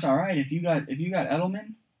 That's all right. If you got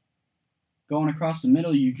Edelman going across the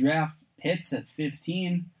middle, you draft Pitts at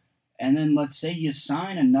 15, and then let's say you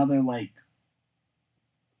sign another like.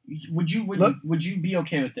 Would you be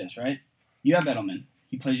okay with this? Right? You have Edelman.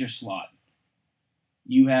 He plays your slot.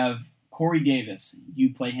 You have Corey Davis.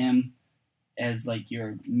 You play him as like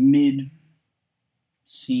your mid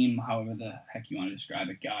seam, however the heck you want to describe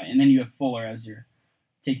it, guy, and then you have Fuller as your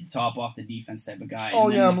take the top off the defense type of guy. Oh,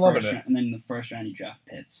 and then yeah, I'm loving it. And then in the first round, you draft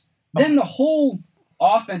Pitts. Then the whole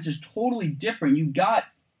offense is totally different. You got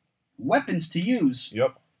weapons to use.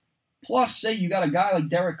 Yep. Plus, say you got a guy like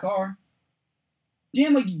Derek Carr.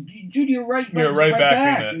 Damn, like, dude, you're right back. You're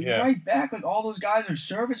right back. Like, all those guys are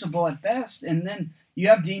serviceable at best. And then you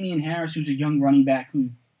have Damian Harris, who's a young running back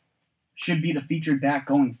who should be the featured back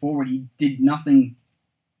going forward. He did nothing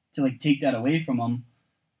to, like, take that away from him.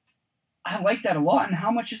 I like that a lot. And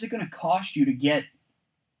how much is it going to cost you to get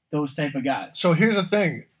those type of guys? So here's the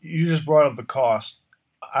thing. You just brought up the cost.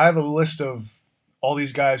 I have a list of all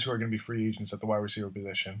these guys who are going to be free agents at the wide receiver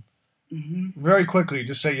position. Mm-hmm. Very quickly,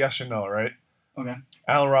 just say yes or no, right? Okay.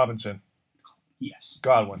 Allen Robinson. Yes.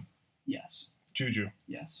 Godwin. Yes. Juju.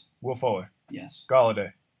 Yes. Will Fuller. Yes.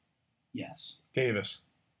 Galladay. Yes. Davis.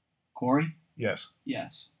 Corey. Yes.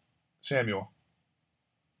 Yes. Samuel.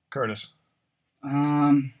 Curtis.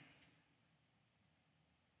 I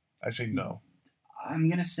say no. I'm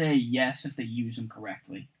going to say yes if they use him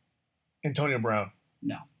correctly. Antonio Brown.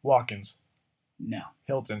 No. Watkins. No.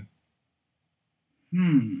 Hilton.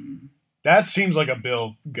 That seems like a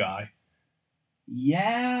Bill guy.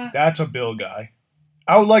 Yeah. That's a Bill guy.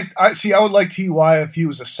 I would like T.Y. if he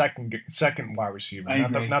was a second wide receiver,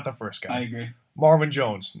 not the first guy. I agree. Marvin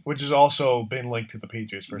Jones, which has also been linked to the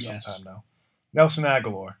Patriots for some time now. Nelson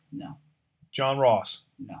Aguilar. No. John Ross.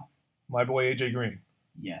 No. My boy A.J. Green.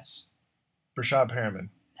 Yes. Brashad Perriman.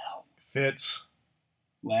 No. Fitz.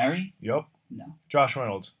 Larry? Yup. No. Josh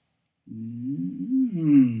Reynolds.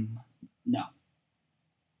 No.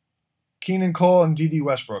 Keenan Cole and D.D.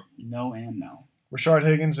 Westbrook. No and no. Rashard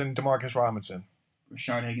Higgins and Demarcus Robinson.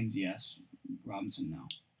 Rashard Higgins, yes. Robinson, no.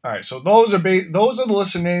 All right, so those are the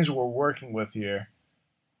list of names we're working with here.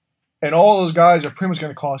 And all those guys are pretty much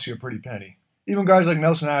going to cost you a pretty penny. Even guys like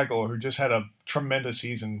Nelson Aguilar, who just had a tremendous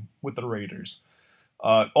season with the Raiders.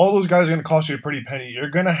 All those guys are going to cost you a pretty penny. You're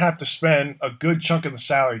going to have to spend a good chunk of the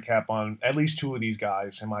salary cap on at least two of these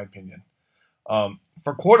guys, in my opinion. For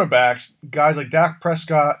quarterbacks, guys like Dak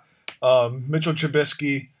Prescott, Mitchell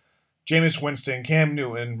Trubisky, Jameis Winston, Cam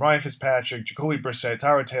Newton, Ryan Fitzpatrick, Jacoby Brissett,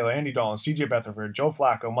 Tyrod Taylor, Andy Dalton, C.J. Beathard, Joe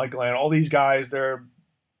Flacco, Mike Glenn, all these guys, they're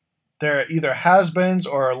either has-beens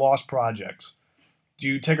or lost projects. Do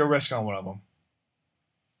you take a risk on one of them?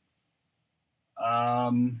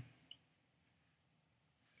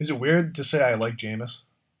 Is it weird to say I like Jameis?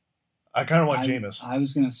 I kind of want Jameis. I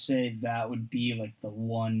was going to say that would be like the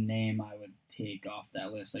one name I would take off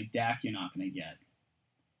that list. Like Dak, you're not going to get.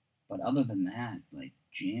 But other than that, like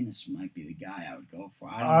Jameis might be the guy I would go for.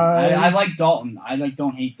 I like Dalton. I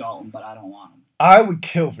don't hate Dalton, but I don't want him. I would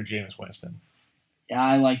kill for Jameis Winston. Yeah,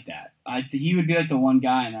 I like that. He would be like the one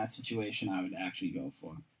guy in that situation I would actually go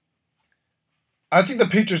for. I think the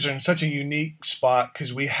Patriots are in such a unique spot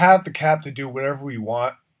because we have the cap to do whatever we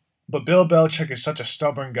want, but Bill Belichick is such a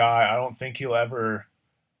stubborn guy. I don't think he'll ever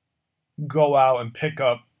go out and pick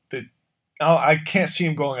up I can't see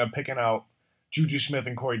him going and picking out Juju Smith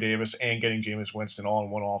and Corey Davis and getting Jameis Winston all in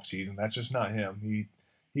one offseason. That's just not him.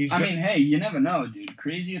 Hey, you never know, dude.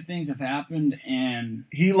 Crazier things have happened, and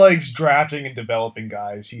he likes drafting and developing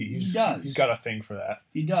guys. He does. He's got a thing for that.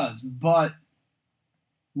 He does, but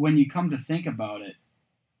when you come to think about it,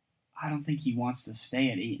 I don't think he wants to stay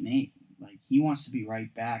at 8-8. Like he wants to be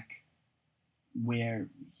right back where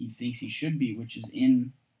he thinks he should be, which is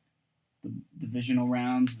in the divisional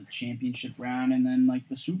rounds, the championship round, and then like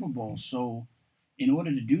the Super Bowl. So, in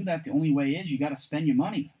order to do that, the only way is you got to spend your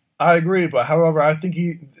money. I agree, but however, I think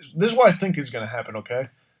this is what I think is going to happen. Okay,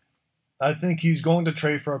 I think he's going to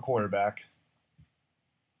trade for a quarterback.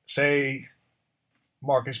 Say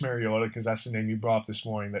Marcus Mariota, because that's the name you brought up this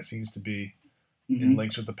morning. That seems to be in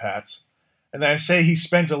links with the Pats. And then I say he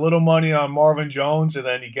spends a little money on Marvin Jones, and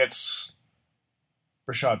then he gets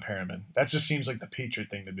Brashad Perriman. That just seems like the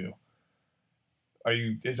Patriot thing to do.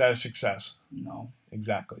 Is that a success? No.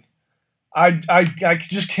 Exactly. I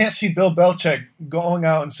just can't see Bill Belichick going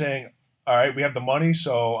out and saying, all right, we have the money,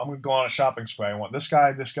 so I'm going to go on a shopping spree. I want this guy,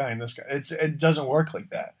 and this guy. It doesn't work like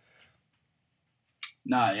that.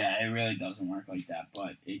 No, yeah, it really doesn't work like that,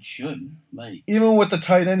 but it should. Like, Even with the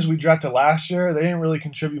tight ends we drafted last year, they didn't really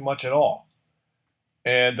contribute much at all.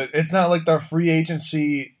 And it's not like their free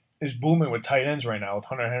agency is booming with tight ends right now with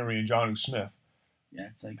Hunter Henry and Jonnu Smith. yeah,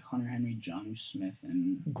 it's like Hunter Henry, Jonnu Smith,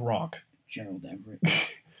 and Gronk. Gerald Everett.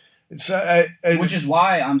 Which is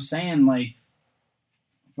why I'm saying, like,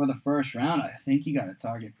 for the first round, I think you got to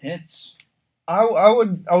target Pitts. I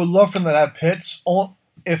would love for them to have Pitts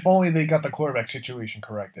if only they got the quarterback situation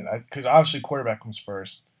corrected. Because obviously quarterback comes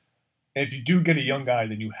first. And if you do get a young guy,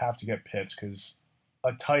 then you have to get Pitts because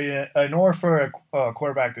a tight end, in order for a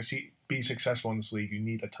quarterback to be successful in this league, you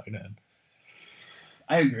need a tight end.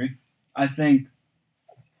 I agree. I think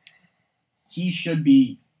he should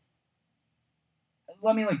be.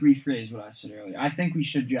 Let me rephrase what I said earlier. I think we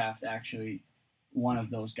should draft actually one of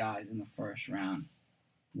those guys in the first round.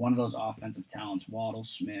 One of those offensive talents, Waddle,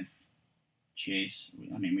 Smith, Chase.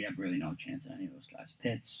 I mean, we have really no chance at any of those guys.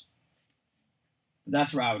 Pitts. But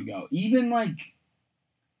that's where I would go. Even like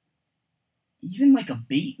a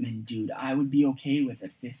Bateman, dude, I would be okay with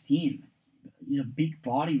at 15. A big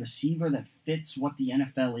body receiver that fits what the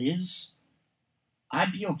NFL is.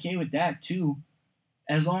 I'd be okay with that too,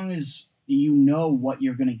 as long as you know what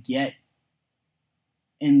you're going to get.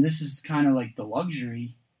 And this is kind of like the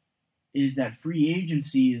luxury, is that free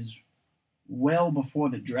agency is well before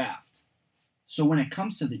the draft. So when it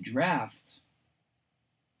comes to the draft,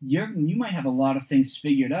 you might have a lot of things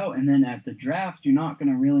figured out, and then at the draft, you're not going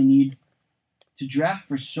to really need to draft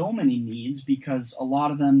for so many needs because a lot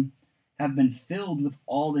of them have been filled with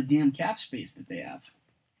all the damn cap space that they have.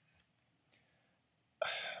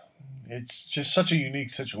 It's just such a unique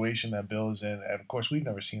situation that Bill is in, and of course, we've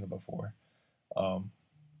never seen it before.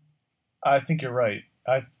 I think you're right.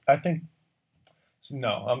 I think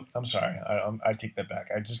no. I'm sorry. I take that back.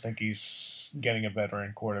 I just think he's getting a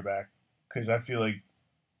veteran quarterback because I feel like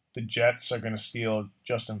the Jets are going to steal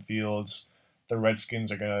Justin Fields. The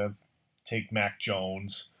Redskins are going to take Mac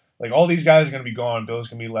Jones. Like all these guys are going to be gone. Bill's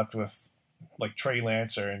going to be left with like Trey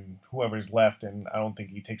Lance and whoever's left, and I don't think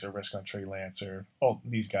he takes a risk on Trey Lance or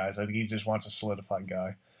these guys. I think he just wants a solidified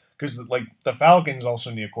guy because like the Falcons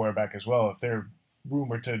also need a quarterback as well. If they're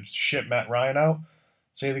rumored to ship Matt Ryan out,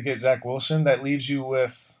 say they get Zach Wilson, that leaves you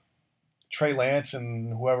with Trey Lance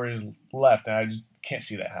and whoever is left, and I just can't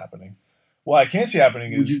see that happening. What I can't see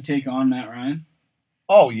happening is... Would you take on Matt Ryan?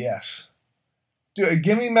 Oh, yes. Dude,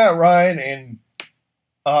 give me Matt Ryan and...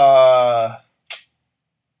 I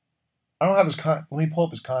don't have his... Let me pull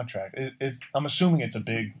up his contract. I'm assuming it's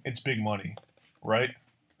big money, right?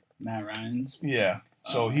 Matt Ryan's? Yeah.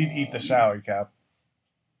 So he'd eat the salary cap.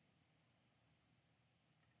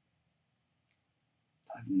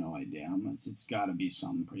 I have no idea how much. It's got to be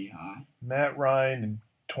something pretty high. Matt Ryan in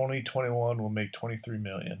 2021 will make $23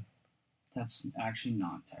 million. That's actually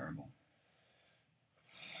not terrible.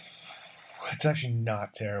 It's actually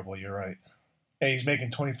not terrible. You're right. And he's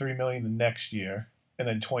making $23 million the next year, and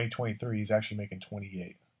then 2023 he's actually making $28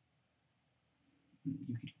 million.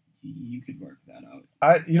 You could work that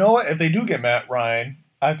out. You know what? If they do get Matt Ryan,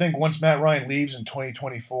 I think once Matt Ryan leaves in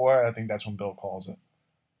 2024, I think that's when Bill calls it.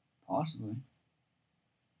 Possibly.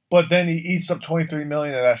 But then he eats up $23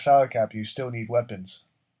 million of that salary cap. You still need weapons,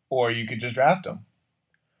 or you could just draft him.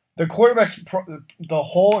 The the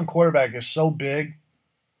hole in quarterback is so big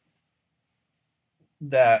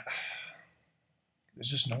that there's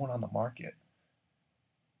just no one on the market.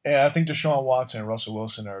 And I think Deshaun Watson and Russell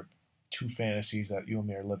Wilson are two fantasies that you and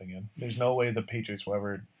me are living in. There's no way the Patriots will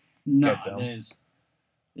ever get them.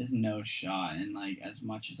 There's no shot. And like as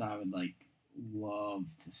much as I would love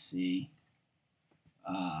to see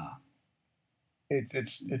it's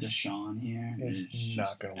Deshaun here, it's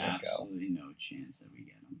not going to work out. Absolutely no chance that we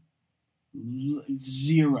get him.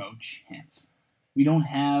 Zero chance. We don't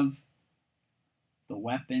have the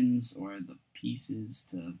weapons or the pieces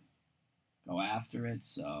to go after it,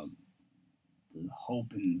 so the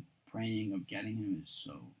hope and praying of getting him is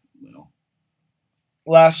so little.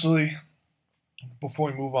 Lastly,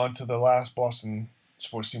 before we move on to the last Boston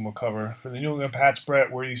sports team we'll cover, for the New England Pats,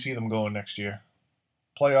 Brett, where do you see them going next year?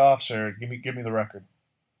 Playoffs, or give me the record?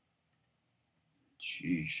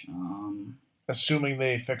 Sheesh. Assuming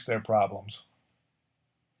they fix their problems.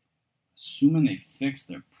 Assuming they fix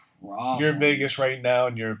their problems. You're in Vegas right now,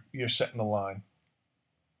 and you're setting the line.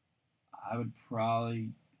 I'd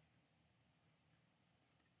probably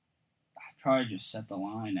just set the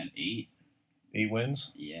line at 8. 8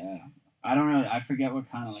 wins? Yeah. I don't know. I forget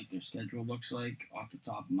what kind of their schedule looks like off the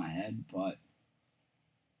top of my head, but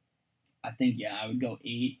I think, I would go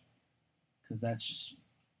 8 because that's just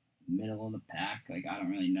middle of the pack. I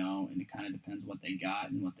don't really know, and it kind of depends what they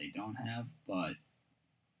got and what they don't have, but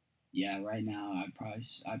Yeah, right now I'd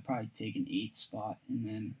probably take an 8th spot and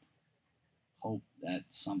then hope that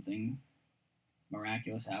something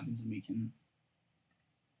miraculous happens and we can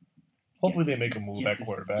Hopefully they make a move at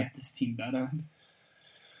quarterback. Get this team better.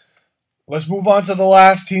 Let's move on to the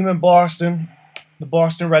last team in Boston, the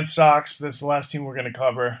Boston Red Sox. This is the last team we're going to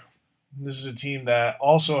cover. This is a team that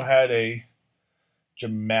also had a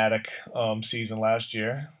dramatic season last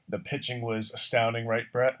year. The pitching was astounding, right,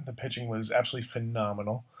 Brett? The pitching was absolutely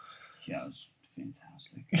phenomenal. Yeah, it was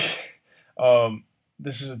fantastic.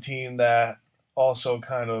 This is a team that also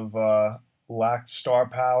kind of lacked star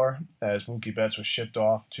power as Mookie Betts was shipped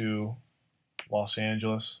off to Los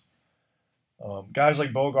Angeles. Guys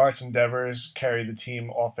like Bogarts and Devers carried the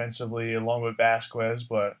team offensively along with Vasquez,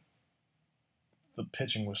 but the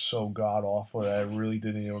pitching was so god-awful that it really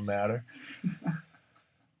didn't even matter.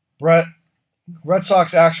 Brett, Red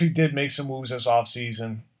Sox actually did make some moves this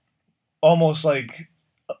offseason, almost like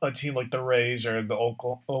a team like the Rays or the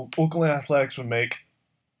Oakland Athletics would make.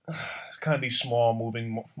 It's kind of these small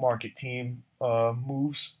moving market team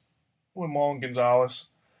moves with Marlon Gonzalez,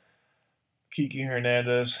 Kiki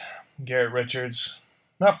Hernandez, Garrett Richards.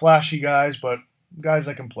 Not flashy guys, but guys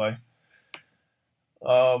that can play.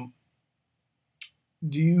 Do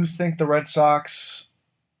you think the Red Sox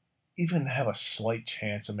even have a slight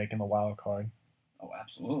chance of making the wild card? Oh,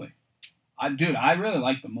 absolutely. I really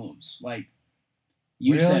like the moves. Like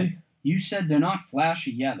Really? You said they're not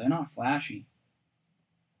flashy. Yeah, they're not flashy.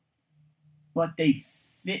 But they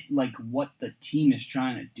fit like what the team is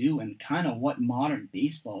trying to do and kind of what modern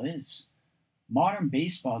baseball is. Modern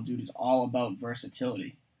baseball, dude, is all about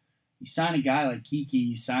versatility. You sign a guy like Kiki,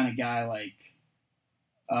 you sign a guy like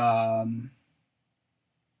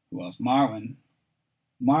who else? Marwin.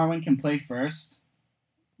 Marwin can play first,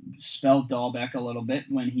 spell Dahlbeck a little bit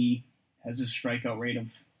when he has a strikeout rate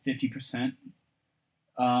of 50%.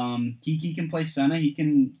 Kiki can play center. He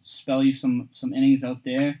can spell you some innings out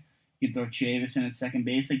there. You can throw Chavis in at second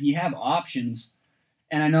base. Like, you have options.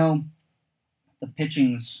 And I know the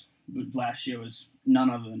pitchings last year was none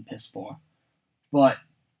other than piss poor. But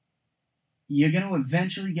you're going to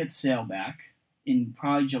eventually get Sale back in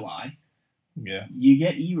probably July. Yeah. You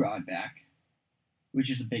get Erod back, which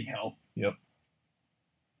is a big help. Yep.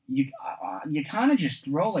 You kind of just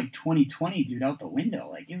throw like 2020, dude, out the window.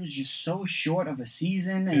 Like, it was just so short of a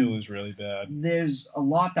season. And it was really bad. There's a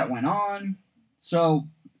lot that went on. So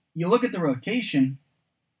you look at the rotation.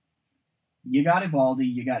 You got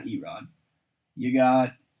Evaldi. You got Erod. You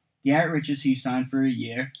got Garrett Richards, who you signed for a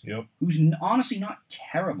year. Yep. Who's honestly not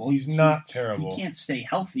terrible. He's not terrible. He can't stay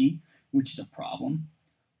healthy, which is a problem.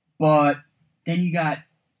 But then you got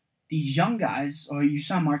these young guys. Or you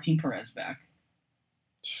signed Martin Perez back.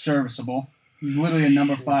 Serviceable. He's literally a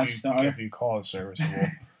number 5 starter. If you call it serviceable.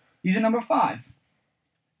 He's a number 5.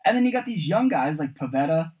 And then you got these young guys like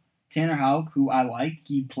Pivetta, Tanner Houck, who I like.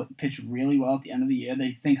 He pitched really well at the end of the year.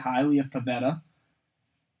 They think highly of Pivetta.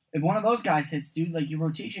 If one of those guys hits, dude, like, your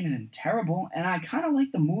rotation isn't terrible. And I kind of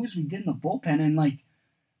like the moves we did in the bullpen. And, like,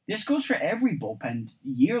 this goes for every bullpen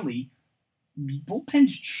yearly.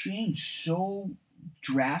 Bullpens change so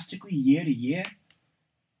drastically year to year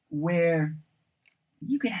where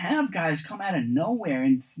you can have guys come out of nowhere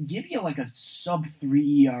and give you like a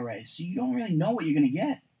sub-3 ERA, so you don't really know what you're going to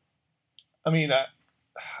get. I mean,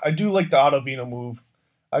 I do like the Ottavino move.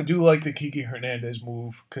 I do like the Kiki Hernandez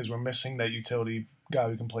move because we're missing that utility guy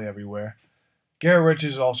who can play everywhere. Garrett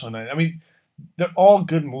Richards is also nice. I mean, they're all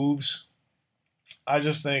good moves. I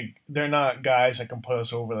just think they're not guys that can put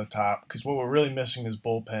us over the top because what we're really missing is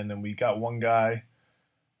bullpen, and we got one guy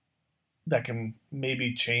that can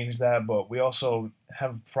maybe change that, but we also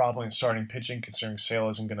have a problem in starting pitching considering Sale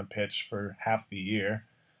isn't going to pitch for half the year.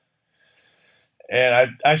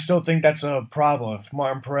 And I still think that's a problem. If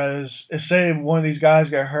Martin Perez, say one of these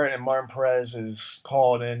guys got hurt and Martin Perez is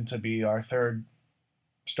called in to be our third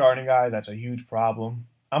starting guy, that's a huge problem.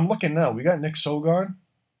 I'm looking now. We got Nick Sogard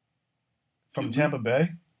from Tampa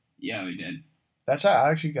Bay. Yeah, we did.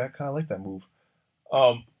 I actually kind of like that move.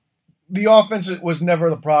 The offense was never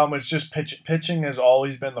the problem. It's just pitching has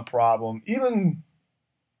always been the problem. Even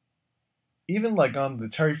like on the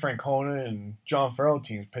Terry Francona and John Farrell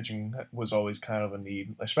teams, pitching was always kind of a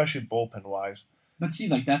need, especially bullpen-wise. But see,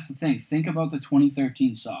 like, that's the thing. Think about the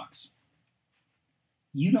 2013 Sox.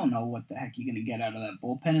 You don't know what the heck you're going to get out of that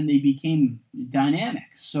bullpen, and they became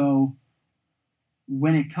dynamic. So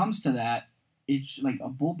when it comes to that, it's like a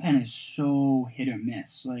bullpen is so hit or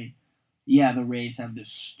miss. Like, yeah, the Rays have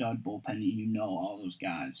this stud bullpen, and you know all those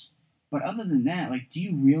guys. But other than that, like, do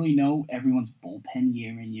you really know everyone's bullpen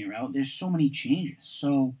year in, year out? There's so many changes.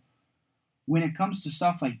 So when it comes to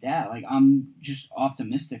stuff like that, like I'm just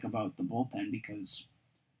optimistic about the bullpen because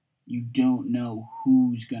you don't know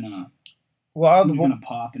who's gonna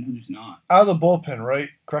pop and who's not. Out of the bullpen, right?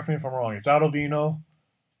 Correct me if I'm wrong. It's Ottavino.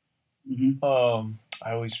 Mm-hmm.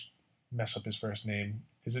 I always mess up his first name.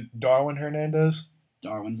 Is it Darwin Hernandez?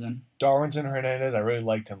 Darwinson Hernandez. I really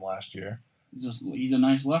liked him last year. He's a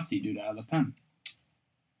nice lefty dude out of the pen.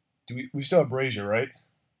 We still have Brazier, right?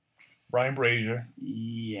 Ryan Brazier.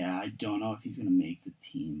 Yeah, I don't know if he's gonna make the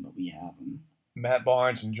team, but we have him. Matt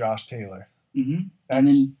Barnes and Josh Taylor. Mm-hmm. And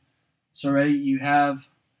then, so right, you have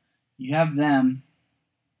them,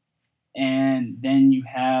 and then you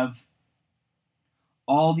have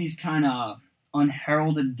all these kind of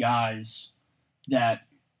unheralded guys that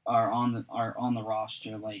are on the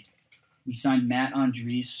roster. Like we signed Matt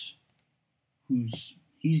Andres, he's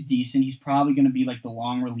decent. He's probably going to be like the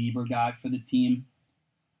long reliever guy for the team.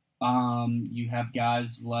 You have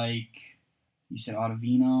guys like you said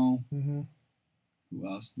Ottavino. Mm-hmm. Who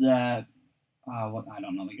else? I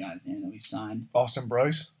don't know the guy's name that we signed. Austin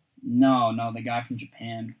Bryce? No, the guy from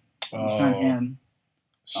Japan. We signed him.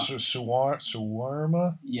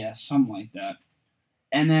 Suwarma? Yeah, something like that.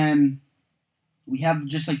 And then we have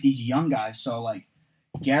just like these young guys. So like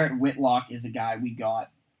Garrett Whitlock is a guy we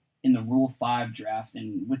got in the Rule 5 draft.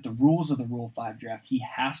 And with the rules of the Rule 5 draft, he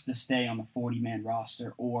has to stay on the 40-man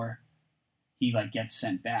roster or he like gets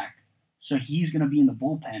sent back. So he's going to be in the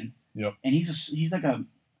bullpen. Yep. And he's like a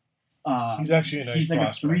he's actually a nice he's like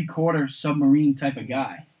prospect. A 3/4 submarine type of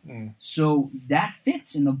guy. Mm. So that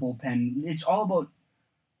fits in the bullpen. It's all about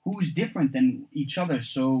who's different than each other.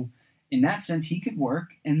 So in that sense, he could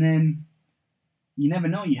work. And then you never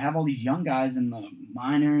know. You have all these young guys in the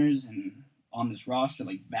minors and on this roster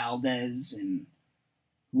like Valdez and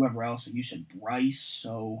whoever else. You said Bryce.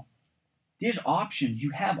 So there's options.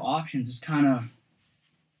 You have options. It's kind of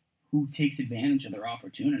who takes advantage of their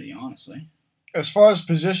opportunity, honestly. As far as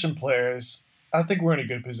position players, I think we're in a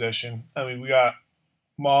good position. I mean, we got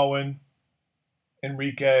Marwin,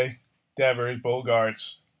 Enrique, Devers,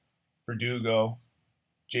 Bogarts, Verdugo,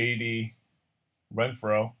 JD,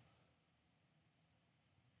 Renfroe.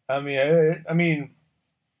 I mean,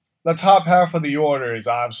 the top half of the order is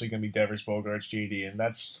obviously going to be Devers, Bogarts, JD, and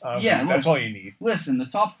that's all you need. Listen, the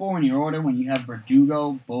top 4 in your order when you have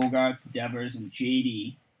Verdugo, Bogarts, Devers, and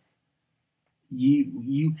JD,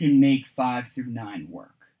 you can make 5 through 9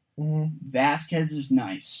 work. Mm-hmm. Vasquez is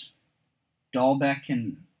nice. Dahlbeck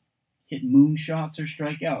can hit moonshots or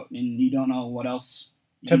strike out, and you don't know what else.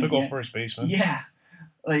 Typical first baseman. Yeah,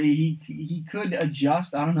 like he could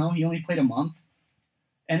adjust. I don't know. He only played a month,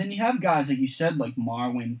 and then you have guys like you said, like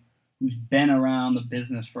Marwin, who's been around the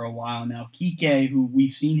business for a while now. Kike, who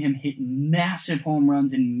we've seen him hit massive home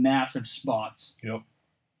runs in massive spots. Yep.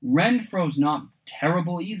 Renfroe's not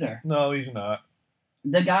terrible either. No, he's not.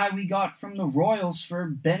 The guy we got from the Royals for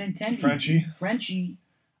Benintendi. Frenchie.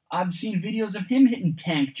 I've seen videos of him hitting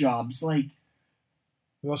tank jobs. Like,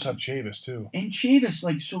 we also have Chavis, too. And Chavis,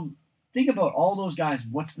 like, so think about all those guys.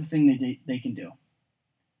 What's the thing that they can do?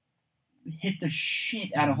 Hit the shit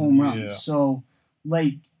out of home runs. Yeah. So,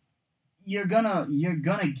 like, you're gonna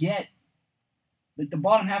get, like, the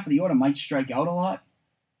bottom half of the order might strike out a lot.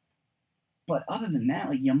 But other than that,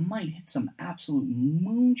 like, you might hit some absolute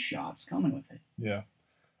moonshots coming with it. Yeah.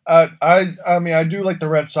 I mean, I do like the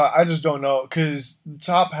Red Sox. I just don't know because the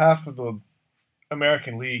top half of the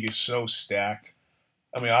American League is so stacked.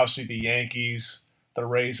 I mean, obviously the Yankees, the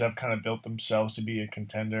Rays have kind of built themselves to be a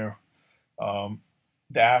contender. The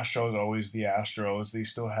Astros are always the Astros. They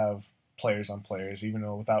still have players on players, even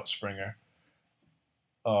though without Springer.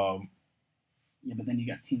 Yeah, but then you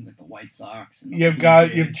got teams like the White Sox. And you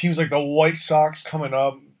have teams like the White Sox coming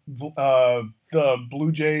up, the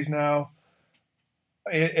Blue Jays now.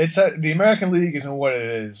 The American League isn't what it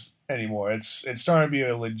is anymore. It's starting to be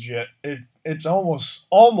a legit. It's almost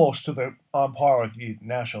to the on par with the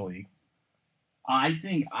National League. I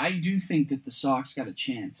do think that the Sox got a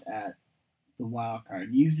chance at the wild card.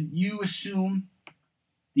 You assume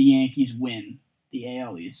the Yankees win the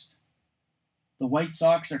AL East. The White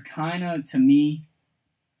Sox are kind of, to me,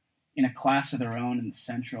 in a class of their own in the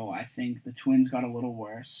Central. I think the Twins got a little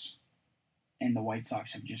worse, and the White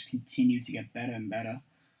Sox have just continued to get better and better.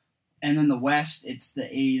 And then the West, it's the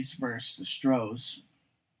A's versus the Stros.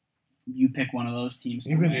 You pick one of those teams to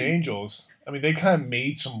Even win. the Angels. I mean, they kind of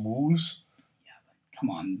made some moves. Yeah, but come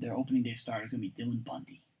on. Their opening day starter is going to be Dylan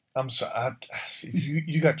Bundy. I'm sorry. If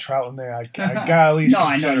you got Trout in there, I got at least no,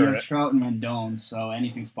 consider I know you it. have Trout and Rendon, so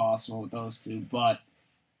anything's possible with those two. But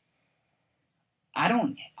I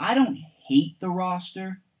don't hate the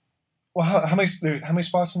roster. Well, how many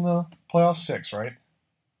spots in the playoffs? 6, right?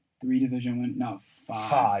 3 division win. No,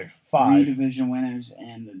 5. Five. 3 division winners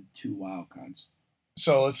and the 2 wild cards.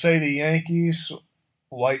 So let's say the Yankees,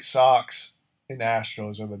 White Sox, and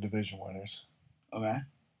Astros are the division winners. Okay.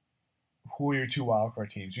 Who are your 2 wild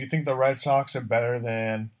card teams? Do you think the Red Sox are better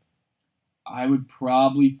than? I would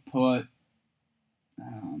probably put.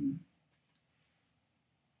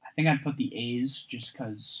 I think I'd put the A's just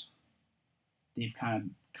because they've kind of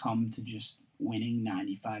come to just winning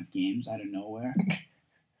 95 games out of nowhere. I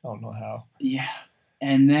don't know how. Yeah.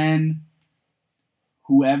 And then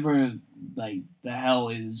whoever, like, the hell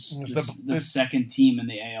is the second team in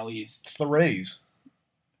the AL East. It's the Rays.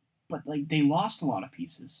 But, like, they lost a lot of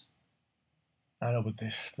pieces. I know, but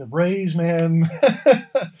the Rays, man.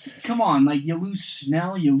 Come on, like, you lose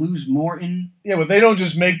Snell, you lose Morton. Yeah, but they don't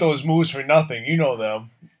just make those moves for nothing. You know them.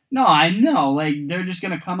 No, I know. Like, they're just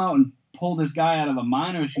going to come out and pull this guy out of the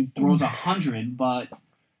minors who throws 100, but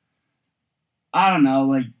I don't know.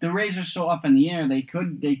 Like, the Rays are so up in the air. They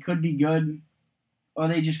could be good, or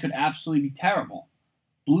they just could absolutely be terrible.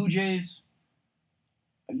 Blue Jays,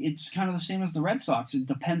 it's kind of the same as the Red Sox. It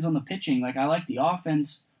depends on the pitching. Like, I like the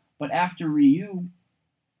offense, but after Ryu,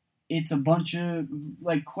 it's a bunch of,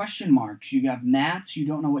 like, question marks. You got Matz, you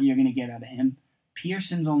don't know what you're going to get out of him.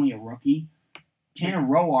 Pearson's only a rookie. Tanner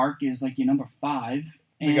Roark is, like, your number 5.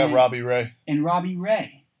 They got Robbie Ray. And Robbie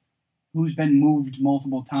Ray, who's been moved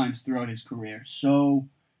multiple times throughout his career. So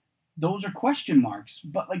those are question marks.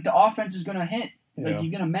 But, like, the offense is going to hit. Yeah. Like,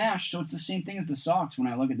 you're going to mash. So it's the same thing as the Sox when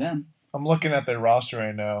I look at them. I'm looking at their roster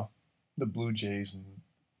right now, the Blue Jays, and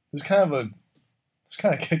it's kind of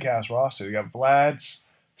a kick-ass roster. They got Vlad's,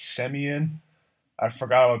 Semien. I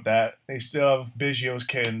forgot about that. They still have Biggio's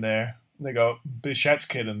kid in there. They got Bichette's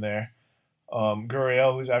kid in there.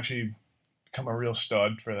 Gurriel, who's actually become a real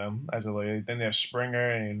stud for them as of late. Then they have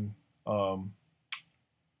Springer and oh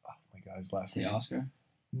my God, his last name. Teoscar?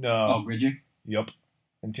 No. Oh, Grigic? Yep.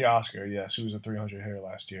 And Teoscar, yes, who was a 300 hitter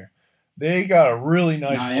last year. They got a really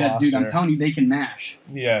nice roster. Yeah, dude, I'm telling you, they can mash.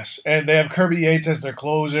 Yes, and they have Kirby Yates as their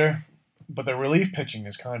closer, but their relief pitching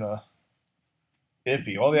is kind of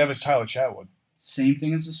iffy. All they have is Tyler Chatwood. Same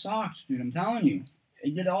thing as the Sox, dude. I'm telling you.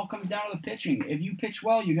 It all comes down to the pitching. If you pitch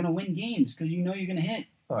well, you're going to win games because you know you're going to hit.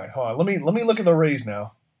 All right, hold on. Let me look at the Rays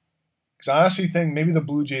now. Because I honestly think maybe the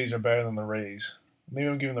Blue Jays are better than the Rays. Maybe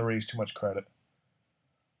I'm giving the Rays too much credit.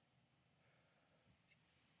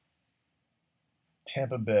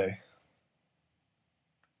 Tampa Bay.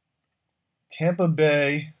 Tampa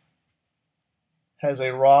Bay has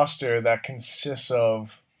a roster that consists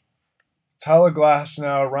of Tyler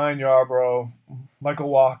Glasnow, Ryan Yarbrough, Michael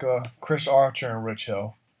Wacha, Chris Archer, and Rich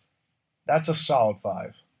Hill. That's a solid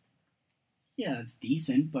 5. Yeah, it's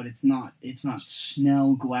decent, but it's not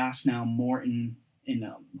Snell, Glasnow, Morton, and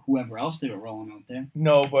whoever else they were rolling out there.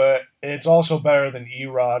 No, but it's also better than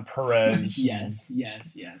Erod, Perez. Yes.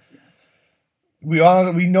 We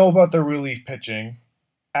know about their relief pitching.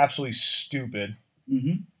 Absolutely stupid.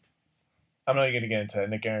 Mm-hmm. I'm not even going to get into it.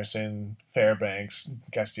 Nick Anderson, Fairbanks,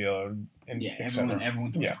 Castillo, and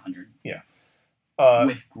everyone throws 100. Yeah.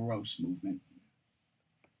 With gross movement.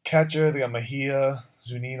 Catcher, they got Mejia,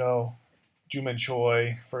 Zunino, Juman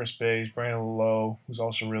Choi, first base, Brandon Lowe, who's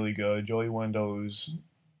also really good, Joey Wendell, who's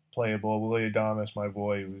playable, Willie Adames, my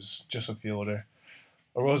boy, who's just a fielder,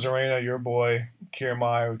 Rosarena, your boy,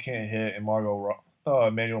 Kiermaier, who can't hit, and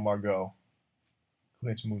Emmanuel Margot, who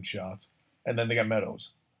hits moonshots. And then they got Meadows.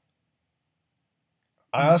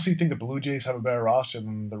 I honestly think the Blue Jays have a better roster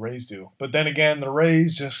than the Rays do. But then again, the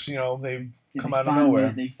Rays just, they come out of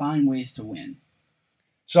nowhere. They find ways to win.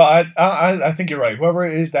 So I think you're right. Whoever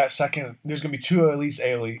is that second, there's going to be 2 at least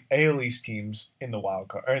AL East teams in the wild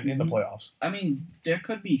card or in the playoffs. I mean, there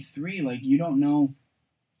could be 3. Like, you don't know.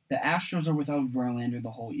 The Astros are without Verlander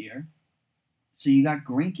the whole year. So you got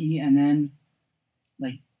Greinke and then,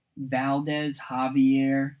 like, Valdez,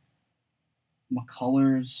 Javier,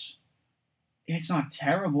 McCullers. It's not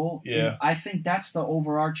terrible. Yeah. I think that's the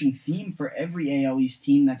overarching theme for every AL East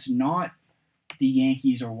team that's not the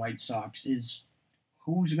Yankees or White Sox is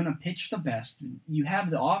who's going to pitch the best. You have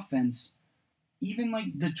the offense. Even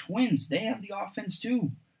like the Twins, they have the offense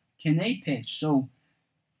too. Can they pitch? So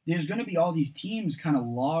there's going to be all these teams kind of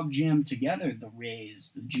log jammed together. The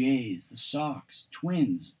Rays, the Jays, the Sox,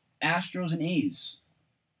 Twins, Astros, and A's.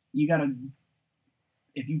 You got to,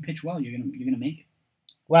 if you pitch well, you're gonna make it.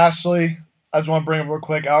 Lastly, I just want to bring up real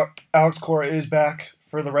quick, Alex Cora is back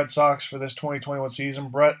for the Red Sox for this 2021 season.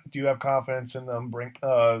 Brett, do you have confidence in them?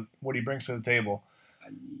 What he brings to the table?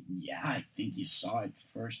 Yeah, I think you saw it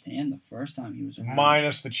firsthand the first time he was around.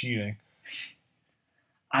 Minus the cheating.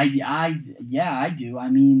 I do. I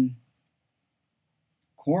mean,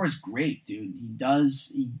 core is great, dude. He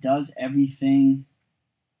does everything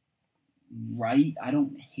right. I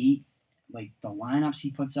don't hate like the lineups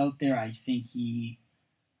he puts out there. I think he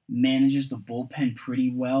manages the bullpen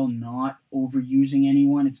pretty well, not overusing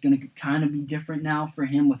anyone. It's going to kind of be different now for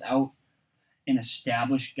him without an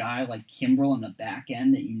established guy like Kimbrel in the back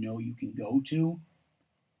end that you can go to.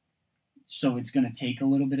 So it's going to take a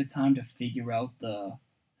little bit of time to figure out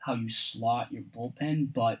how you slot your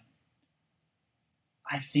bullpen, but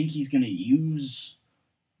I think he's going to use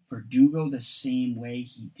Verdugo the same way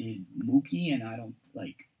he did Mookie, and I don't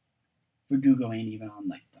like Verdugo ain't even on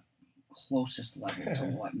like the closest level to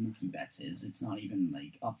what Mookie Betts is. It's not even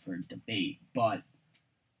like up for debate. But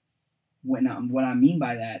what I mean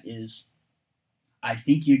by that is, I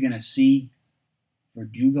think you're gonna see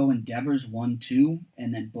Verdugo and Devers 1-2,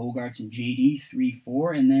 and then Bogarts and JD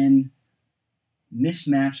 3-4, and then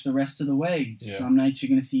mismatch the rest of the way. Yeah. Some nights you're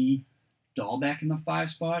gonna see Dahlbeck in the 5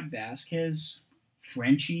 spot, Vasquez,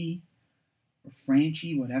 Franchi,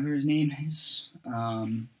 whatever his name is.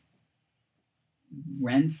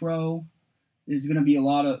 Renfro. There's gonna be a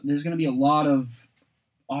lot of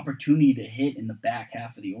opportunity to hit in the back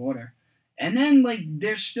half of the order. And then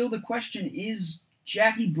there's still the question, is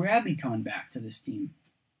Jackie Bradley coming back to this team?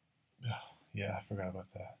 Yeah, I forgot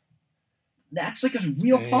about that. That's like a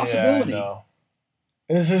real possibility. Yeah, I know.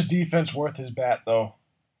 Is his defense worth his bat though?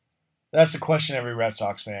 That's the question every Red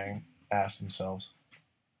Sox fan asks themselves.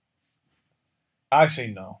 I say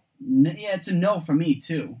no. Yeah, it's a no for me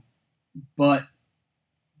too. But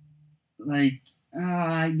I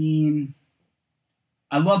mean,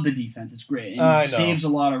 I love the defense. It's great. And it saves a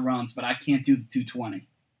lot of runs, but I can't do the 220.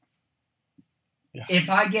 Yeah.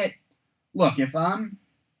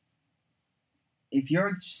 If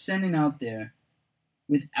you're sending out there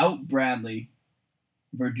without Bradley,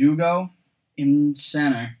 Verdugo in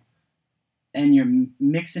center, and you're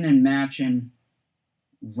mixing and matching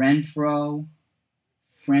Renfro,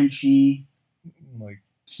 Frenchie,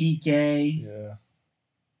 Kike, yeah,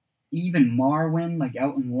 even Marwin,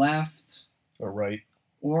 out and left. Or right.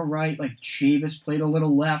 Chavis played a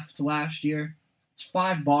little left last year. It's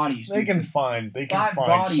 5 bodies. They can find 5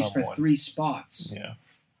 bodies someone. for 3 spots. Yeah.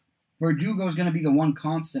 Verdugo's going to be the one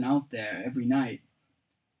constant out there every night.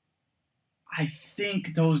 I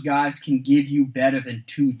think those guys can give you better than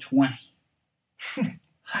 220.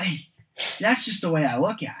 That's just the way I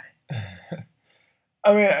look at it.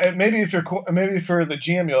 I mean, maybe for the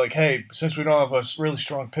GM, you're like, hey, since we don't have a really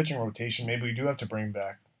strong pitching rotation, maybe we do have to bring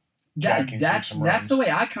back Jackie. That's the way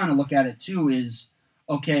I kind of look at it too. Is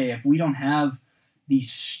okay, if we don't have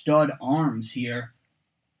these stud arms here,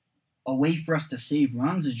 a way for us to save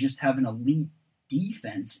runs is just have an elite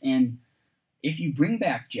defense. And if you bring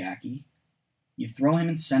back Jackie, you throw him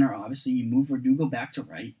in center. Obviously, you move Verdugo back to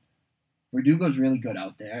right. Verdugo's really good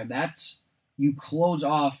out there. You close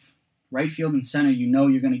off right field and center. You know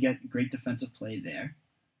you're going to get great defensive play there.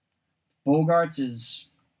 Bogarts is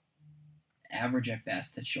average at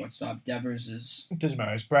best at shortstop. Devers is... It doesn't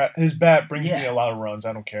matter. His bat brings me a lot of runs.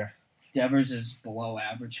 I don't care. Devers is below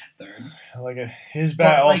average at third. His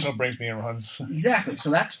bat also brings me runs. Exactly. So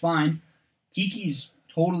that's fine. Kiki's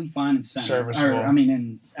totally fine in center.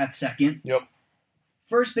 Serviceable. At second. Yep.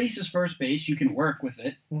 First base is first base. You can work with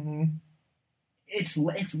it. Mm-hmm.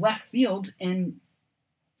 It's left field, and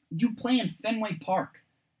you play in Fenway Park.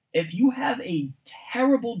 If you have a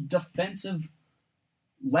terrible defensive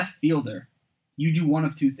left fielder, you do one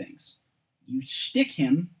of 2 things. You stick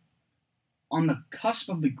him on the cusp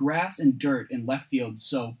of the grass and dirt in left field,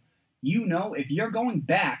 so if you're going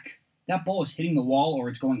back, that ball is hitting the wall or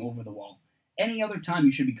it's going over the wall. Any other time,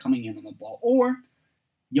 you should be coming in on the ball. Or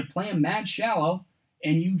you play him mad shallow,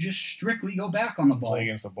 and you just strictly go back on the ball. Play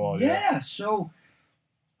against the ball, yeah. So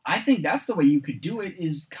I think that's the way you could do it,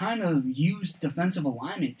 is kind of use defensive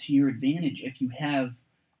alignment to your advantage if you have,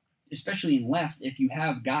 especially in left, if you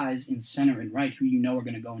have guys in center and right who are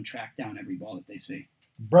going to go and track down every ball that they see.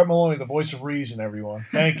 Brett Maloney, the voice of reason, everyone.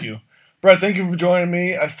 Thank you. Brett, thank you for joining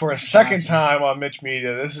me for a second time on Mitch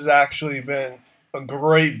Media. This has actually been a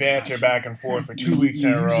great banter back and forth for 2 weeks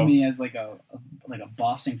in a row. You're using me as like a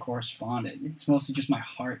Boston correspondent. It's mostly just my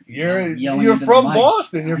heart. You're from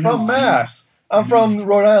Boston. You're from Mass. I'm from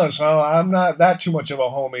Rhode Island, so I'm not that too much of a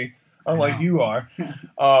homie, unlike you are.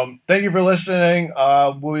 Thank you for listening.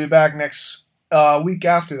 We'll be back next week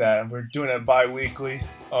after that. We're doing it bi-weekly.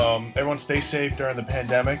 Everyone stay safe during the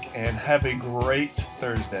pandemic, and have a great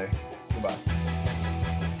Thursday. Goodbye.